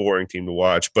are a boring team to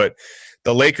watch. But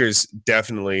the Lakers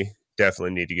definitely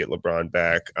need to get LeBron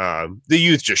back. The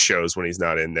youth just shows when he's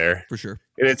not in there. For sure.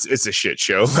 And it's a shit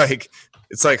show.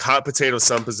 It's like hot potato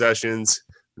some possessions.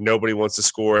 Nobody wants to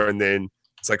score, and then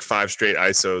it's like 5 straight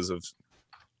ISOs of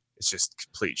it's just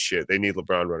complete shit. They need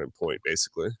LeBron running point,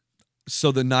 basically.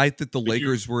 So the night that the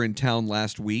Lakers were in town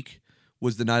last week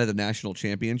was the night of the national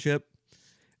championship.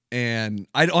 And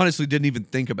I honestly didn't even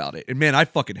think about it. And man, I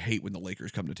fucking hate when the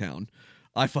Lakers come to town.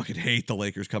 I fucking hate the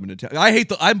Lakers coming to town.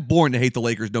 I'm born to hate the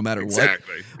Lakers no matter what.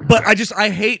 But I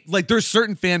hate, like, there's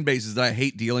certain fan bases that I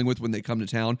hate dealing with when they come to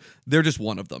town. They're just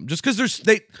one of them. Just because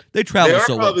they travel so well.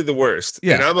 They are probably the worst.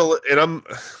 Yeah. And I'm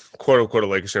quote unquote a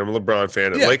Lakers fan. I'm a LeBron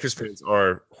fan. And Lakers fans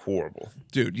are horrible.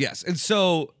 Dude, yes. And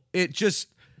so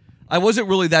I wasn't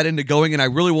really that into going, and I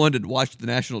really wanted to watch the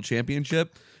national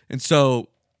championship. And so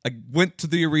I went to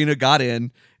the arena, got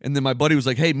in, and then my buddy was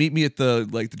like, hey, meet me at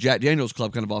the Jack Daniels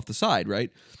Club kind of off the side, right?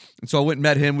 And so I went and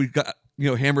met him. We got,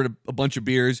 hammered a bunch of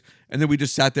beers, and then we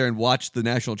just sat there and watched the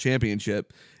national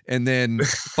championship. And then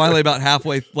finally about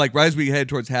halfway, like right as we headed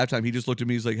towards halftime, he just looked at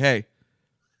me. He's like, hey,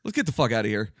 let's get the fuck out of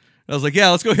here. And I was like,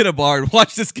 yeah, let's go hit a bar and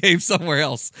watch this game somewhere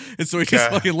else. And so he just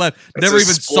fucking left. Never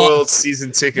even saw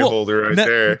season ticket holder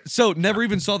there. So never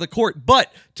even saw the court.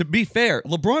 But to be fair,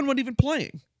 LeBron wasn't even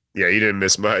playing. Yeah, you didn't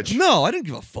miss much. No, I didn't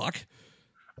give a fuck.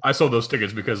 I sold those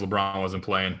tickets because LeBron wasn't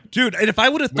playing. Dude, and if I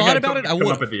would have thought about it, I would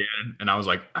have. Up at the end, and I was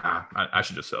like, I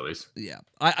should just sell these. Yeah.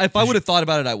 If I would have thought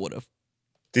about it, I would have.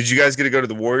 Did you guys get to go to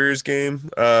the Warriors game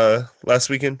last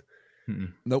weekend?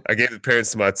 Nope. I gave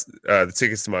the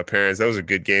tickets to my parents. That was a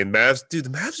good game. The Mavs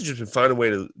have just been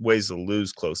finding ways to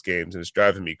lose close games, and it's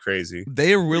driving me crazy.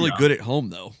 They are really good at home,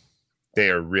 though. They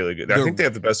are really good. I think they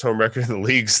have the best home record in the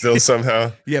league still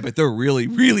somehow. Yeah, but they're really,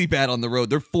 really bad on the road.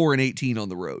 They're 4-18 on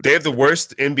the road. They have the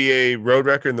worst NBA road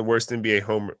record and the worst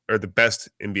the best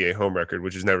NBA home record,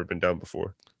 which has never been done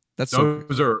before.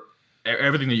 Those are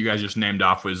everything that you guys just named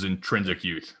off was intrinsic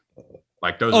youth.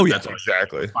 Like those. That's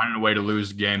exactly finding a way to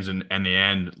lose games and in the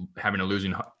end having a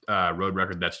losing road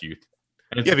record. That's youth.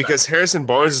 Yeah, because Harrison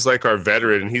Barnes is like our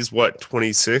veteran, and he's what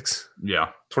 26. Yeah,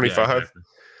 25. Yeah,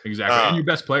 exactly. And your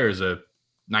best player is a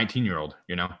 19-year-old.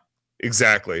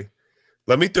 Exactly.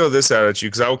 Let me throw this out at you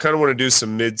because I kind of want to do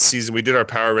some mid-season. We did our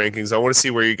power rankings. I want to see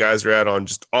where you guys are at on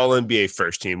just all NBA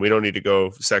first team. We don't need to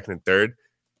go second and third.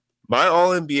 My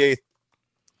all NBA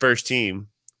first team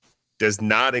does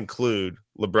not include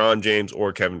LeBron James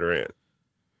or Kevin Durant.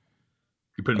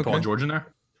 You putting Paul George in there?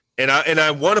 And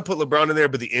I want to put LeBron in there,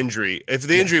 but the injury. If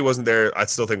the injury wasn't there, I'd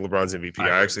still think LeBron's MVP.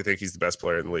 I actually think he's the best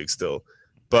player in the league still.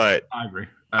 But I agree.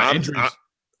 Injuries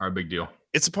are a big deal.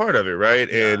 It's a part of it, right?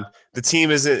 Yeah. And the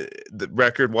team isn't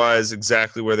record-wise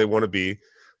exactly where they want to be.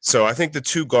 So I think the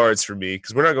two guards for me,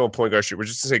 because we're not going point guard shoot, we're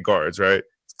just to say guards, right?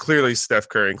 It's clearly Steph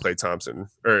Curry and Klay Thompson,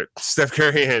 or Steph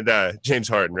Curry and James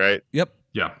Harden, right? Yep.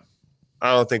 Yeah.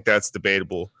 I don't think that's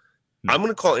debatable. No. I'm going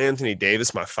to call Anthony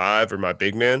Davis my 5 or my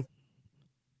big man.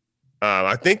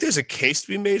 I think there's a case to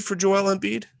be made for Joel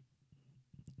Embiid.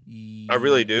 I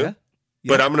really do. Yeah.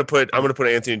 But I'm going to put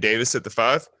Anthony Davis at the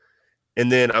 5.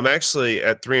 And then I'm actually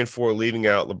at 3 and 4 leaving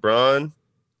out LeBron,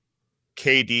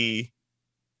 KD,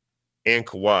 and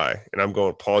Kawhi. And I'm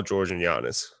going Paul George and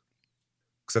Giannis.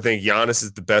 Because I think Giannis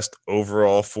is the best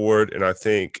overall forward, and I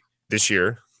think this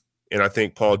year. And I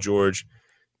think Paul George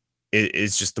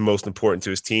is just the most important to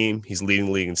his team. He's leading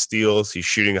the league in steals. He's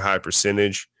shooting a high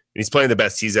percentage. And he's playing the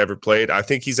best he's ever played. I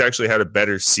think he's actually had a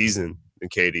better season than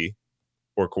KD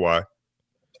or Kawhi.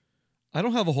 I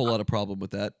don't have a whole lot of problem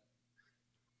with that.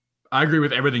 I agree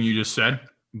with everything you just said.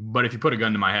 But if you put a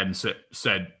gun to my head and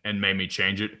said and made me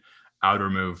change it, I would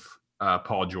remove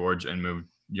Paul George and move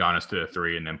Giannis to the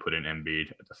 3 and then put in Embiid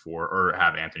at the 4, or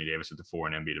have Anthony Davis at the 4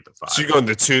 and Embiid at the 5. So you're going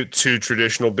the two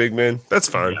traditional big men? That's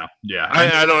fine. Yeah.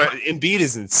 I don't. Embiid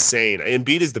is insane.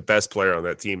 Embiid is the best player on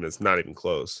that team. That's not even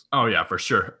close. Oh yeah, for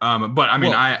sure. But I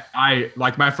mean, I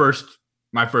like my first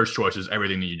choice is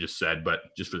everything that you just said, but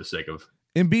just for the sake of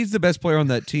Embiid's the best player on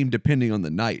that team, depending on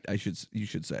the night. You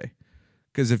should say,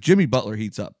 because if Jimmy Butler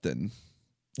heats up, then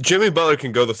Jimmy Butler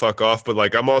can go the fuck off. But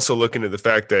like, I'm also looking at the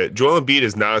fact that Joel Embiid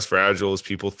is not as fragile as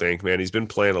people think. Man, he's been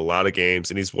playing a lot of games,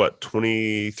 and he's what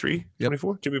 23,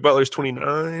 24. Jimmy Butler's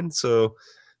 29. So,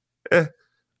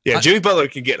 Jimmy Butler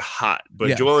can get hot,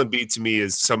 but Joel Embiid to me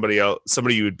is somebody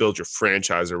you would build your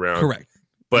franchise around. Correct.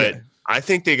 But I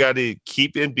think they got to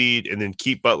keep Embiid and then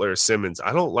keep Butler or Simmons.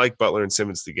 I don't like Butler and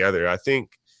Simmons together. I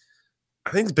think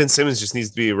Ben Simmons just needs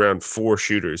to be around 4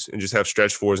 shooters and just have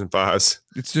stretch 4s and 5s.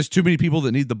 It's just too many people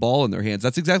that need the ball in their hands.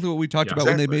 That's exactly what we talked about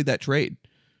when they made that trade.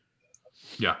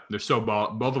 Yeah, they're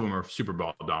both of them are super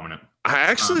ball dominant. I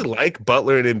actually like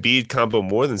Butler and Embiid combo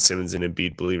more than Simmons and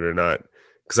Embiid, believe it or not.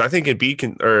 Because I think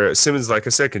Simmons, like I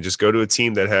said, can just go to a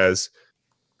team that has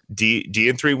D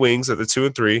and 3 wings at the 2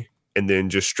 and 3, and then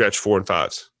just stretch 4 and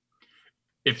 5s.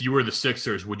 If you were the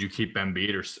Sixers, would you keep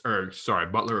Embiid or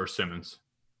Butler or Simmons?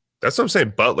 That's what I'm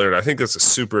saying, Butler. And I think that's a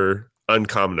super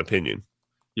uncommon opinion.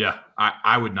 Yeah,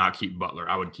 I would not keep Butler.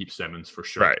 I would keep Simmons for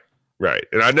sure. Right.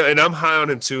 And I know, and I'm high on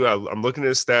him too. I'm looking at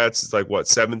his stats. It's like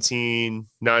 17,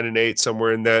 9 and 8,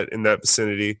 somewhere in that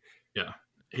vicinity. Yeah,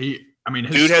 his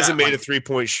dude hasn't made a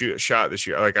 3-point shot this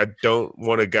year. Like, I don't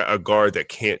want a guard that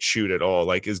can't shoot at all.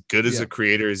 Like, as good as a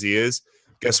creator as he is,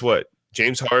 guess what?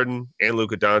 James Harden and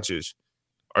Luka Doncic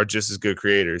are just as good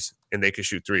creators, and they can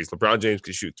shoot threes. LeBron James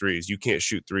can shoot threes. You can't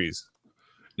shoot threes.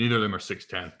 Neither of them are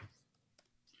 6'10".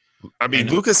 I mean,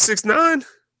 Luka's 6'9".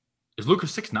 Is Luka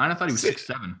 6'9"? I thought he was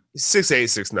 6'7". He's 6'8",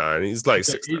 6'9". He's like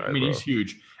 6'9". I mean, he's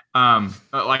huge.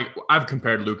 Like, I've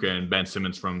compared Luka and Ben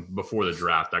Simmons from before the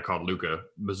draft. I called Luka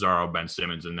Bizarro Ben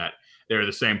Simmons, and that they're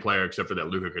the same player except for that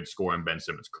Luka could score and Ben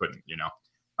Simmons couldn't.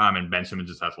 And Ben Simmons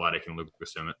is athletic and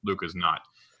Luka's not.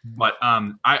 But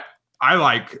I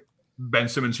like Ben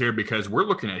Simmons here because we're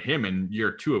looking at him in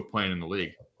year 2 of playing in the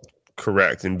league.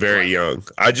 Correct, and very young.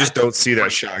 I just don't see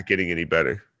that shot getting any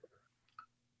better.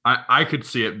 I could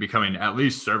see it becoming at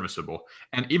least serviceable.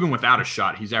 And even without a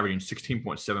shot, he's averaging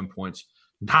 16.7 points,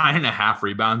 9.5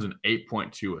 rebounds, and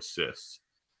 8.2 assists.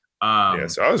 So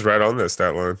I was right on this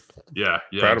stat line. Yeah,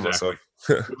 proud of myself.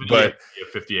 But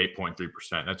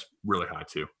 58.3%. That's really high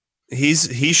too. He's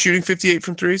shooting 58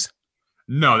 from threes?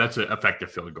 No, that's an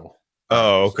effective field goal.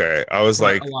 Oh, okay. I was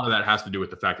like, a lot of that has to do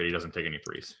with the fact that he doesn't take any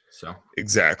threes. So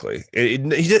exactly,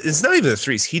 it's not even the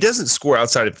threes. He doesn't score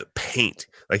outside of the paint.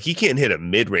 Like, he can't hit a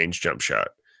mid-range jump shot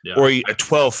or a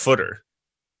 12-footer.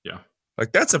 Yeah,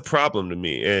 like, that's a problem to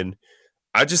me. And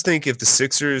I just think if the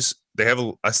Sixers,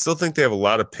 I still think they have a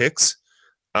lot of picks.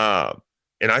 And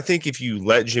I think if you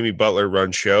let Jimmy Butler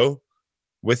run show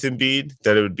with Embiid,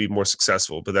 that it would be more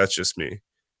successful. But that's just me.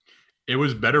 It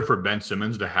was better for Ben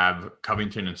Simmons to have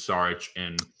Covington and Saric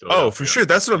in Philadelphia. Oh, for sure.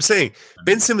 That's what I'm saying.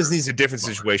 Ben Simmons needs a different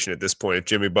situation at this point if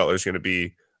Jimmy Butler is going to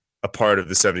be a part of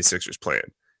the 76ers plan.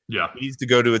 Yeah. He needs to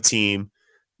go to a team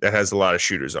that has a lot of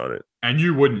shooters on it. And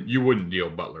you wouldn't deal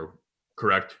Butler,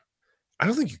 correct? I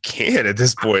don't think you can at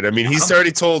this point. I mean, he's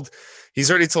already told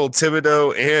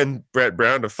Thibodeau and Brett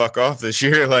Brown to fuck off this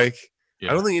year. Like, I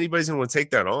don't think anybody's going to want to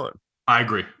take that on. I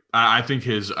agree. I think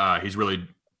he's really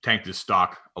tanked his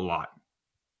stock a lot.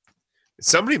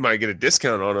 Somebody might get a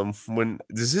discount on him.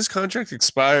 Does his contract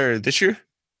expire this year?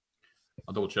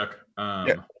 I'll double check.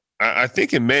 I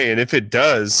think it may. And if it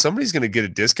does, somebody's going to get a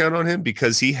discount on him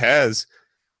because he has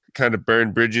kind of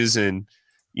burned bridges. And,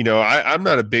 I'm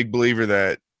not a big believer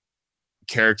that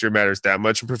character matters that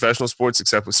much in professional sports,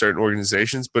 except with certain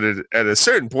organizations. But at a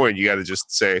certain point, you got to just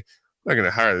say, I'm not going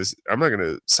to hire this. I'm not going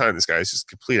to sign this guy. He's just a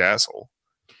complete asshole.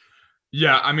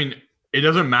 Yeah, I mean, it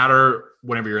doesn't matter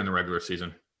whenever you're in the regular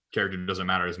season. Character doesn't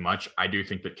matter as much. I do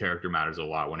think that character matters a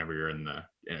lot whenever you're in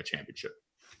a championship.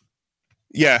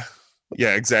 Yeah,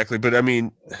 exactly. But I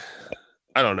mean,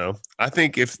 I don't know. I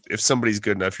think if somebody's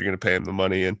good enough, you're going to pay him the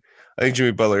money. And I think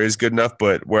Jimmy Butler is good enough,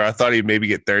 but where I thought he'd maybe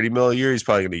get $30 million a year, he's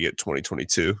probably going to get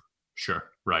 2022. Sure,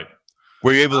 right.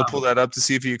 Were you able to pull that up to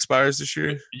see if he expires this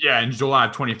year? Yeah, in July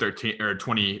of 2013 or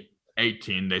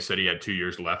 2018, they said he had 2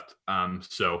 years left.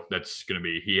 So that's going to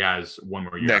be, he has one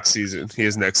more year. Next season. He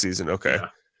has next season. Okay. Yeah.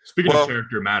 Speaking of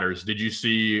character matters, did you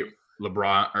see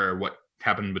LeBron or what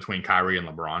happened between Kyrie and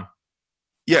LeBron?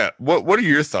 Yeah. What are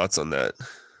your thoughts on that?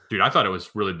 Dude, I thought it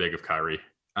was really big of Kyrie.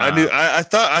 I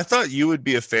thought you would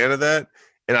be a fan of that.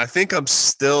 And I think I'm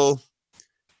still,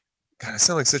 God, I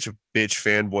sound like such a bitch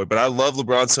fanboy, but I love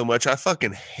LeBron so much. I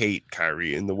fucking hate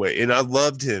Kyrie in the way. And I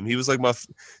loved him. He was like my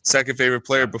second favorite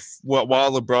player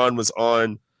while LeBron was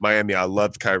on Miami. I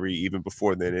loved Kyrie even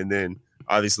before then. And then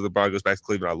obviously LeBron goes back to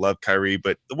Cleveland. I love Kyrie,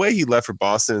 but the way he left for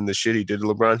Boston and the shit he did to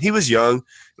LeBron, he was young.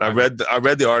 And I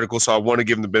read the article, so I want to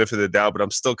give him the benefit of the doubt, but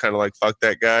I'm still kind of like, fuck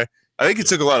that guy. I think it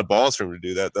took a lot of balls for him to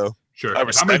do that, though. Sure. I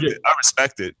respect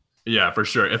it. Yeah, for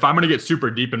sure. If I'm going to get super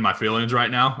deep in my feelings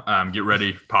right now, get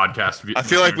ready, podcast. I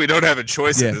feel like we don't have a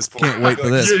choice at this point. Can't wait for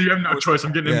this. You have no choice.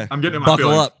 I'm getting in my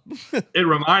Buckle feelings. Up. It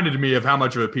reminded me of how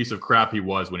much of a piece of crap he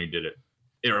was when he did it.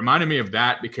 It reminded me of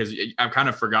that because I've kind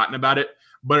of forgotten about it,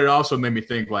 but it also made me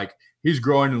think like he's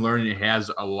growing and learning. He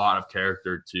has a lot of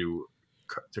character to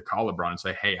call LeBron and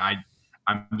say, hey,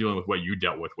 I'm dealing with what you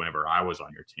dealt with whenever I was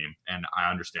on your team, and I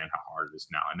understand how hard it is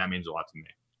now, and that means a lot to me.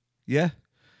 Yeah.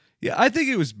 Yeah, I think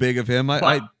it was big of him.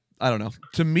 I don't know.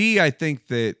 To me, I think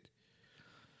that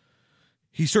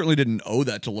he certainly didn't owe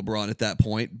that to LeBron at that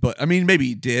point. But, I mean, maybe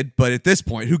he did. But at this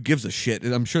point, who gives a shit?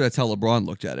 And I'm sure that's how LeBron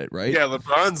looked at it, right? Yeah,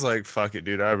 LeBron's like, fuck it,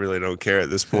 dude. I really don't care at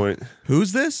this point.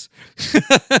 Who's this?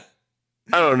 I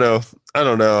don't know.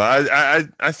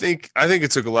 I think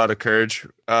it took a lot of courage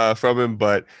from him.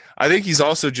 But I think he's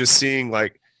also just seeing,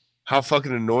 like, how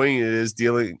fucking annoying it is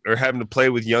dealing or having to play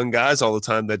with young guys all the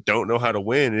time that don't know how to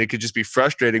win. And it could just be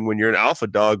frustrating when you're an alpha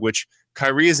dog, which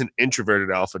Kyrie is an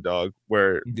introverted alpha dog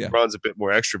where LeBron's a bit more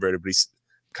extroverted, but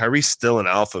Kyrie's still an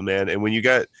alpha, man. And when you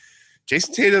got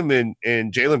Jason Tatum and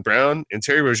Jaylen Brown and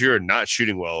Terry Rozier are not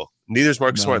shooting well. Neither is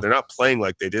Marcus Smart. They're not playing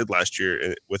like they did last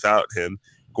year without him.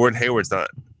 Gordon Hayward's not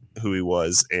who he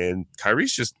was. And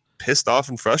Kyrie's just pissed off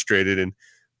and frustrated. And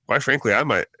quite frankly, I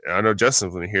know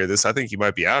Justin's going to hear this. I think he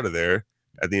might be out of there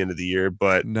at the end of the year,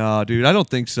 but no, dude, I don't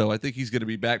think so. I think he's going to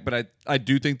be back, but I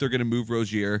do think they're going to move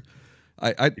Rozier.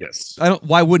 Yes. I don't.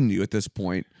 Why wouldn't you at this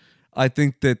point? I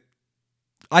think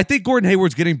Gordon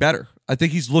Hayward's getting better. I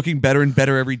think he's looking better and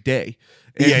better every day.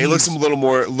 And he looks has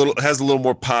a little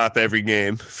more pop every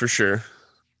game for sure.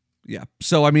 Yeah.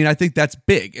 So I mean, I think that's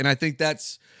big, and I think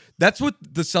that's what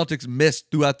the Celtics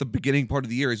missed throughout the beginning part of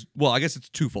the year. I guess it's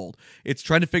twofold. It's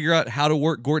trying to figure out how to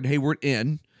work Gordon Hayward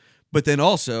in, but then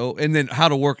also, and then how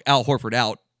to work Al Horford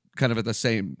out, kind of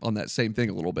on that same thing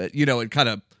a little bit, and kind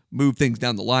of move things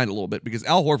down the line a little bit because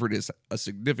Al Horford is a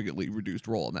significantly reduced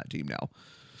role on that team now.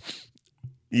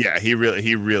 Yeah, he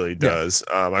really does.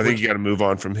 I think you got to move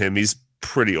on from him. He's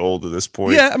pretty old at this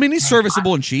point. Yeah, I mean, he's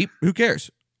serviceable and cheap. Who cares?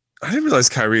 I didn't realize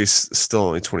Kyrie's still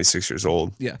only 26 years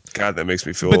old. Yeah. God, that makes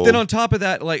me feel old. But then on top of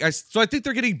that, I think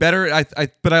they're getting better.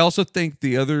 But I also think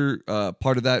the other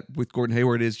part of that with Gordon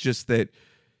Hayward is just that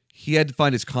he had to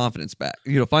find his confidence back,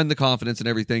 find the confidence and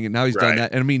everything. And now he's done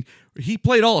that. And I mean, he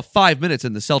played all of 5 minutes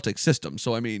in the Celtics system.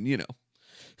 So, I mean,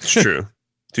 It's true.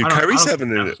 Dude, Kyrie's having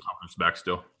his confidence back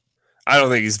still. I don't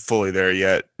think he's fully there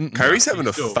yet. Kyrie's having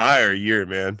a fire year,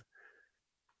 man.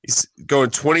 He's going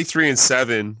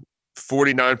 23-7,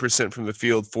 49% from the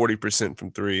field, 40%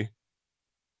 from three.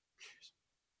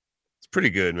 It's pretty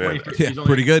good, man. Yeah,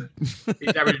 pretty good.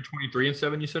 He's averaging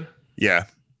 23-7, you said? Yeah.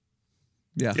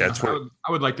 Yeah.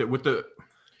 I would like that with the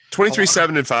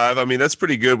 23-7-5. I mean, that's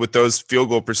pretty good with those field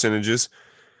goal percentages.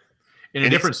 In a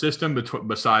different system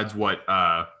besides what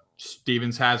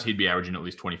Stevens has, he'd be averaging at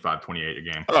least 25, 28 a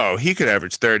game. Oh, he could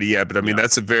average 30, yeah, but I mean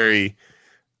that's a very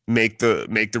make the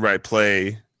right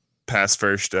play pass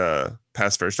first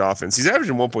offense. He's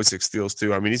averaging 1.6 steals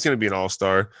too. I mean, he's going to be an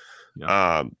all-star.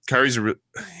 Yeah. Kyrie's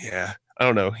I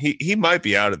don't know. He might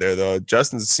be out of there though.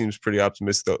 Justin seems pretty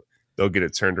optimistic they'll get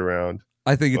it turned around.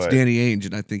 I think it's Danny Ainge,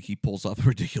 and I think he pulls off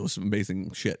ridiculous,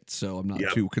 amazing shit. So I'm not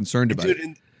too concerned about it.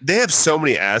 And they have so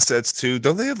many assets too.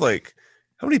 Don't they have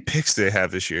how many picks do they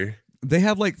have this year? They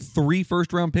have like 3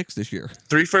 first-round picks this year.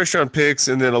 3 first-round picks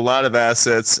and then a lot of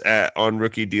assets on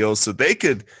rookie deals. So they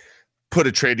could put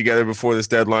a trade together before this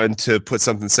deadline to put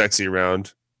something sexy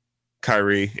around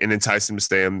Kyrie and entice him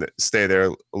to stay there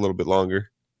a little bit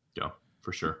longer. Yeah,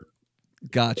 for sure.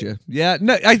 Gotcha. Yeah,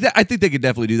 no, I think they could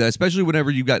definitely do that, especially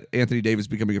whenever you've got Anthony Davis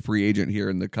becoming a free agent here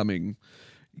in the coming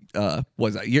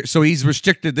was that year? So he's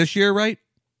restricted this year, right?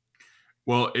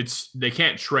 Well, they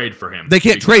can't trade for him. They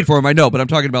can't trade for him, I know, but I'm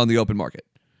talking about in the open market.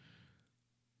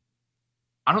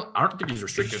 I don't think he's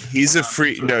restricted. He's a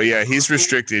free he's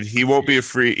restricted. He won't be a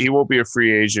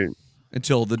free agent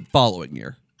until the following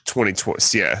year.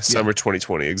 2020. Yeah, summer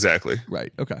 2020, exactly.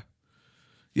 Right. Okay.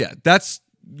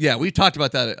 Yeah, we talked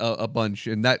about that a bunch,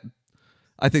 and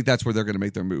I think that's where they're going to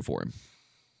make their move for him.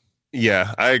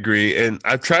 Yeah, I agree. And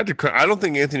I've tried to. I don't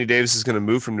think Anthony Davis is going to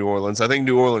move from New Orleans. I think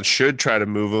New Orleans should try to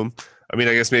move him. I mean,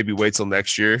 I guess maybe wait till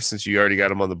next year since you already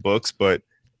got him on the books. But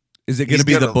is it going to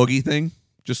be the Boogie thing?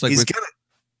 Just like he's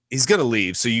going to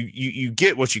leave. So you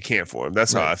get what you can for him.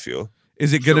 That's how I feel.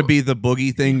 Is it going to be the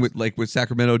Boogie thing with what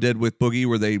Sacramento did with Boogie,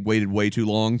 where they waited way too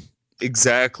long?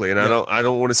 Exactly. And I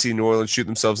don't want to see New Orleans shoot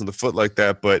themselves in the foot like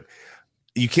that. But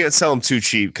you can't sell him too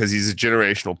cheap because he's a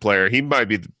generational player. He might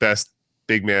be the best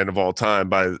big man of all time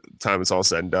by the time it's all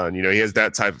said and done. You know, he has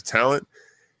that type of talent.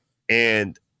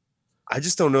 And I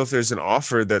just don't know if there's an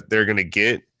offer that they're going to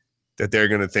get that they're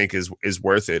going to think is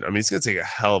worth it. I mean, it's going to take a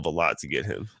hell of a lot to get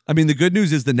him. I mean, the good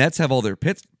news is the Nets have all their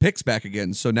picks back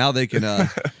again, so now they can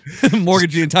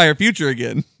mortgage the entire future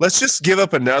again. Let's just give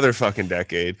up another fucking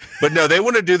decade. But no, they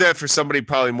want to do that for somebody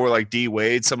probably more like D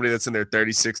Wade, somebody that's in their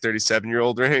 36,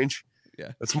 37-year-old range.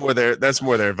 Yeah. That's more their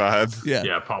vibe. Yeah.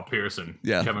 Yeah, Paul Pierce and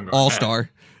yeah. Kevin Garnett.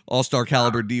 All-star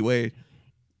caliber D Wade.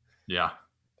 Yeah.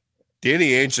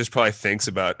 Danny Ainge just probably thinks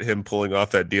about him pulling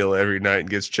off that deal every night and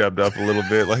gets chubbed up a little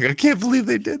bit. Like, I can't believe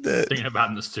they did that. Thinking about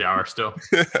it in the shower still.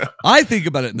 I think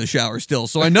about it in the shower still,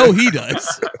 so I know he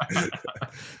does.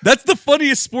 That's the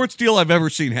funniest sports deal I've ever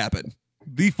seen happen.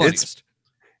 The funniest.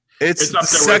 It's the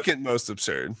second most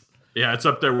absurd. Yeah, it's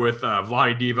up there with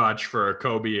Vlade Divac for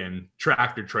Kobe and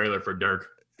Tractor Trailer for Dirk.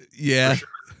 Yeah. For sure.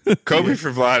 Kobe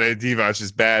for Vlade Divac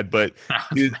is bad, but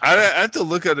dude, I have to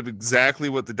look at exactly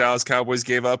what the Dallas Cowboys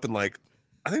gave up in I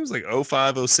think it was like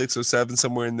 05, 06, 07,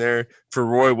 somewhere in there for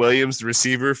Roy Williams, the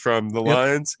receiver from the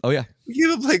Lions. Oh, yeah. We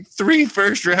gave up like 3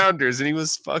 first-rounders, and he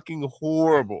was fucking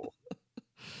horrible.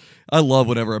 I love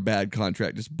whenever a bad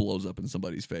contract just blows up in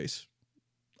somebody's face.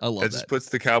 I love that. It just puts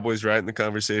the Cowboys right in the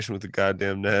conversation with the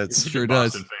goddamn Nets. It sure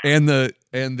does. And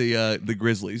the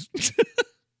Grizzlies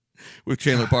with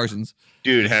Chandler Parsons.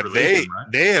 Dude,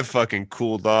 they have fucking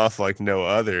cooled off like no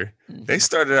other. They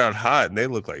started out hot and they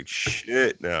look like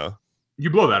shit now.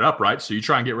 You blow that up, right? So you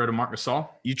try and get rid of Marc Gasol?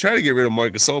 You try to get rid of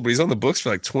Marc Gasol, but he's on the books for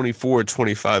like 24,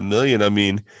 25 million. I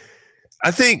mean, I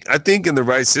think in the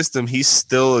right system, he's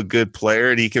still a good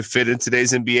player and he can fit in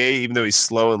today's NBA, even though he's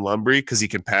slow and lumbery because he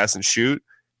can pass and shoot.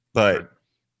 But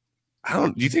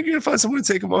do you think you're gonna find someone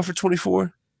to take him off for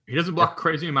 24? He doesn't block a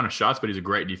crazy amount of shots, but he's a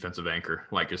great defensive anchor.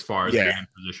 Like as far as being in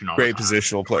position, great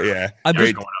positional player. Yeah,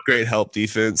 great help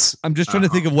defense. I'm just trying to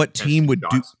think of what team would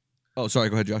do. Oh, sorry.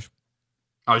 Go ahead, Josh.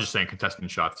 I was just saying contesting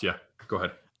shots. Yeah, go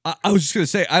ahead. I was just gonna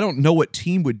say I don't know what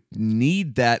team would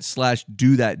need that /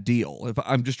 do that deal. If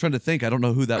I'm just trying to think, I don't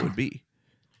know who that would be.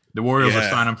 The Warriors will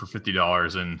sign him for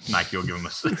 $50, and Nike will give him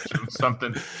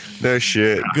something. No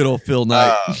shit. Good old Phil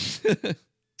Knight.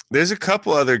 There's a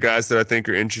couple other guys that I think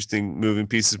are interesting moving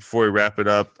pieces before we wrap it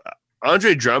up.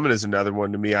 Andre Drummond is another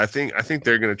one to me. I think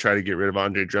they're going to try to get rid of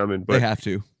Andre Drummond, but they have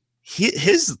to.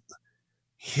 His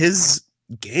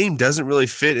game doesn't really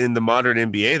fit in the modern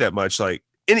NBA that much. Like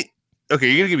you're going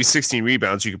to give me 16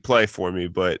 rebounds, you can play for me,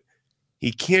 but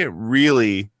he can't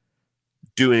really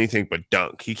do anything but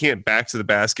dunk. He can't back to the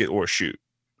basket or shoot.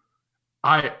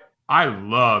 I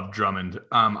love Drummond.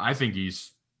 I think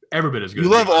he's every bit as good. You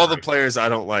love all the players I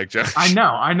don't like, Josh. I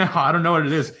know. I don't know what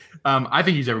it is. I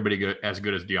think he's as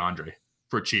good as DeAndre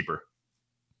for cheaper.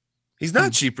 He's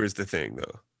not cheaper is the thing,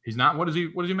 though. He's not. What is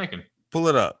he making? Pull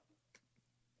it up.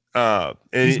 And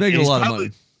he's making a lot of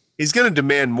money. He's going to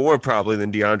demand more probably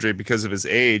than DeAndre because of his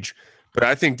age. But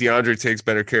I think DeAndre takes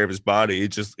better care of his body. He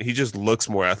just looks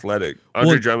more athletic.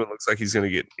 Andre Drummond looks like he's going to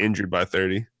get injured by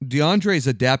 30. DeAndre's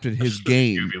adapted his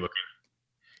game.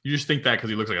 You just think that because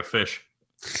he looks like a fish.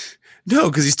 No,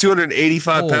 because he's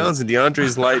 285 pounds and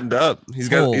DeAndre's lightened up.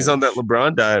 He's on that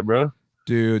LeBron diet, bro.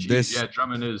 Dude,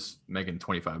 Drummond is making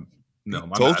 25. No,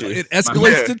 my told bad. you. It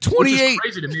escalates to 28. Which is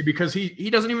crazy to me because he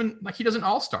doesn't even he doesn't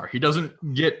all-star. He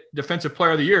doesn't get defensive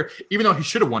player of the year, even though he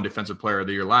should have won defensive player of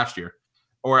the year last year.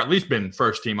 Or at least been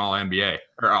first team all NBA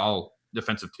or all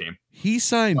defensive team. He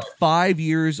signed 5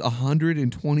 years,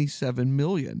 $127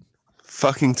 million.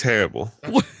 Fucking terrible.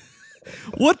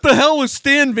 What the hell was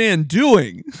Stan Van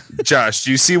doing? Josh,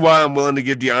 do you see why I'm willing to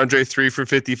give DeAndre 3 for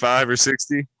 55 or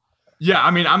 60? Yeah,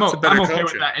 I mean, I'm okay culture.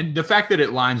 with that, and the fact that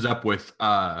it lines up with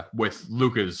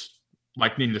Luka's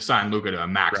like needing to sign Luka to a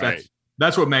max. Right.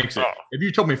 That's what makes it. Oh. If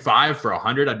you told me 5 for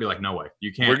 100, I'd be like, no way,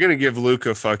 you can't. We're gonna give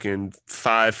Luka fucking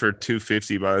 5 for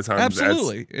 250 by the time.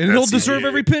 Absolutely, and he'll deserve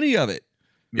every penny of it.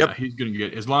 Yeah, Yep. he's gonna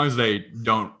get, as long as they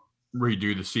don't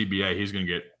redo the CBA, he's gonna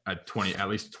get at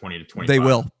least 20 to 25. They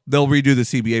will. They'll redo the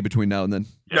CBA between now and then.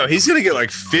 No, he's gonna get like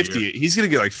 50. He's gonna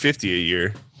get like 50 a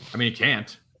year. I mean, he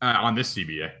can't on this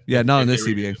CBA. Yeah, not on If this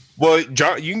they CBA. Well,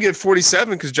 John, you can get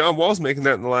 47 because John Wall's making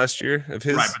that in the last year of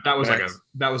his. Right, but that max.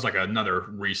 was like another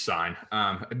re-sign.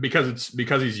 Because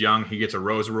he's young, he gets a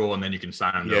Rose rule, and then you can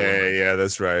sign him. Yeah,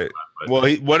 that's right.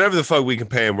 Well, whatever the fuck we can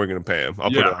pay him, we're gonna pay him. I'll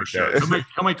put it like for sure. that.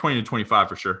 He'll make 20 to 25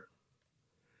 for sure.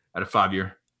 At a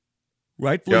 5-year.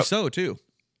 Rightfully Yep. so, too.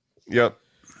 Yep.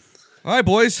 All right,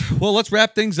 boys. Well, let's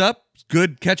wrap things up.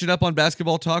 Good catching up on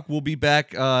basketball talk. We'll be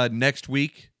back next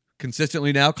week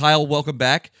consistently now. Kyle, welcome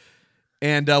back.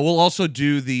 And we'll also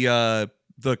do the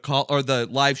call or the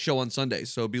live show on Sunday.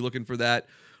 So be looking for that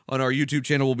on our YouTube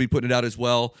channel. We'll be putting it out as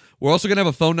well. We're also going to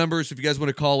have a phone number. So if you guys want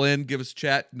to call in, give us a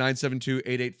chat,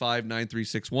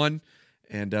 972-885-9361.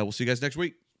 And we'll see you guys next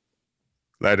week.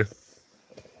 Later.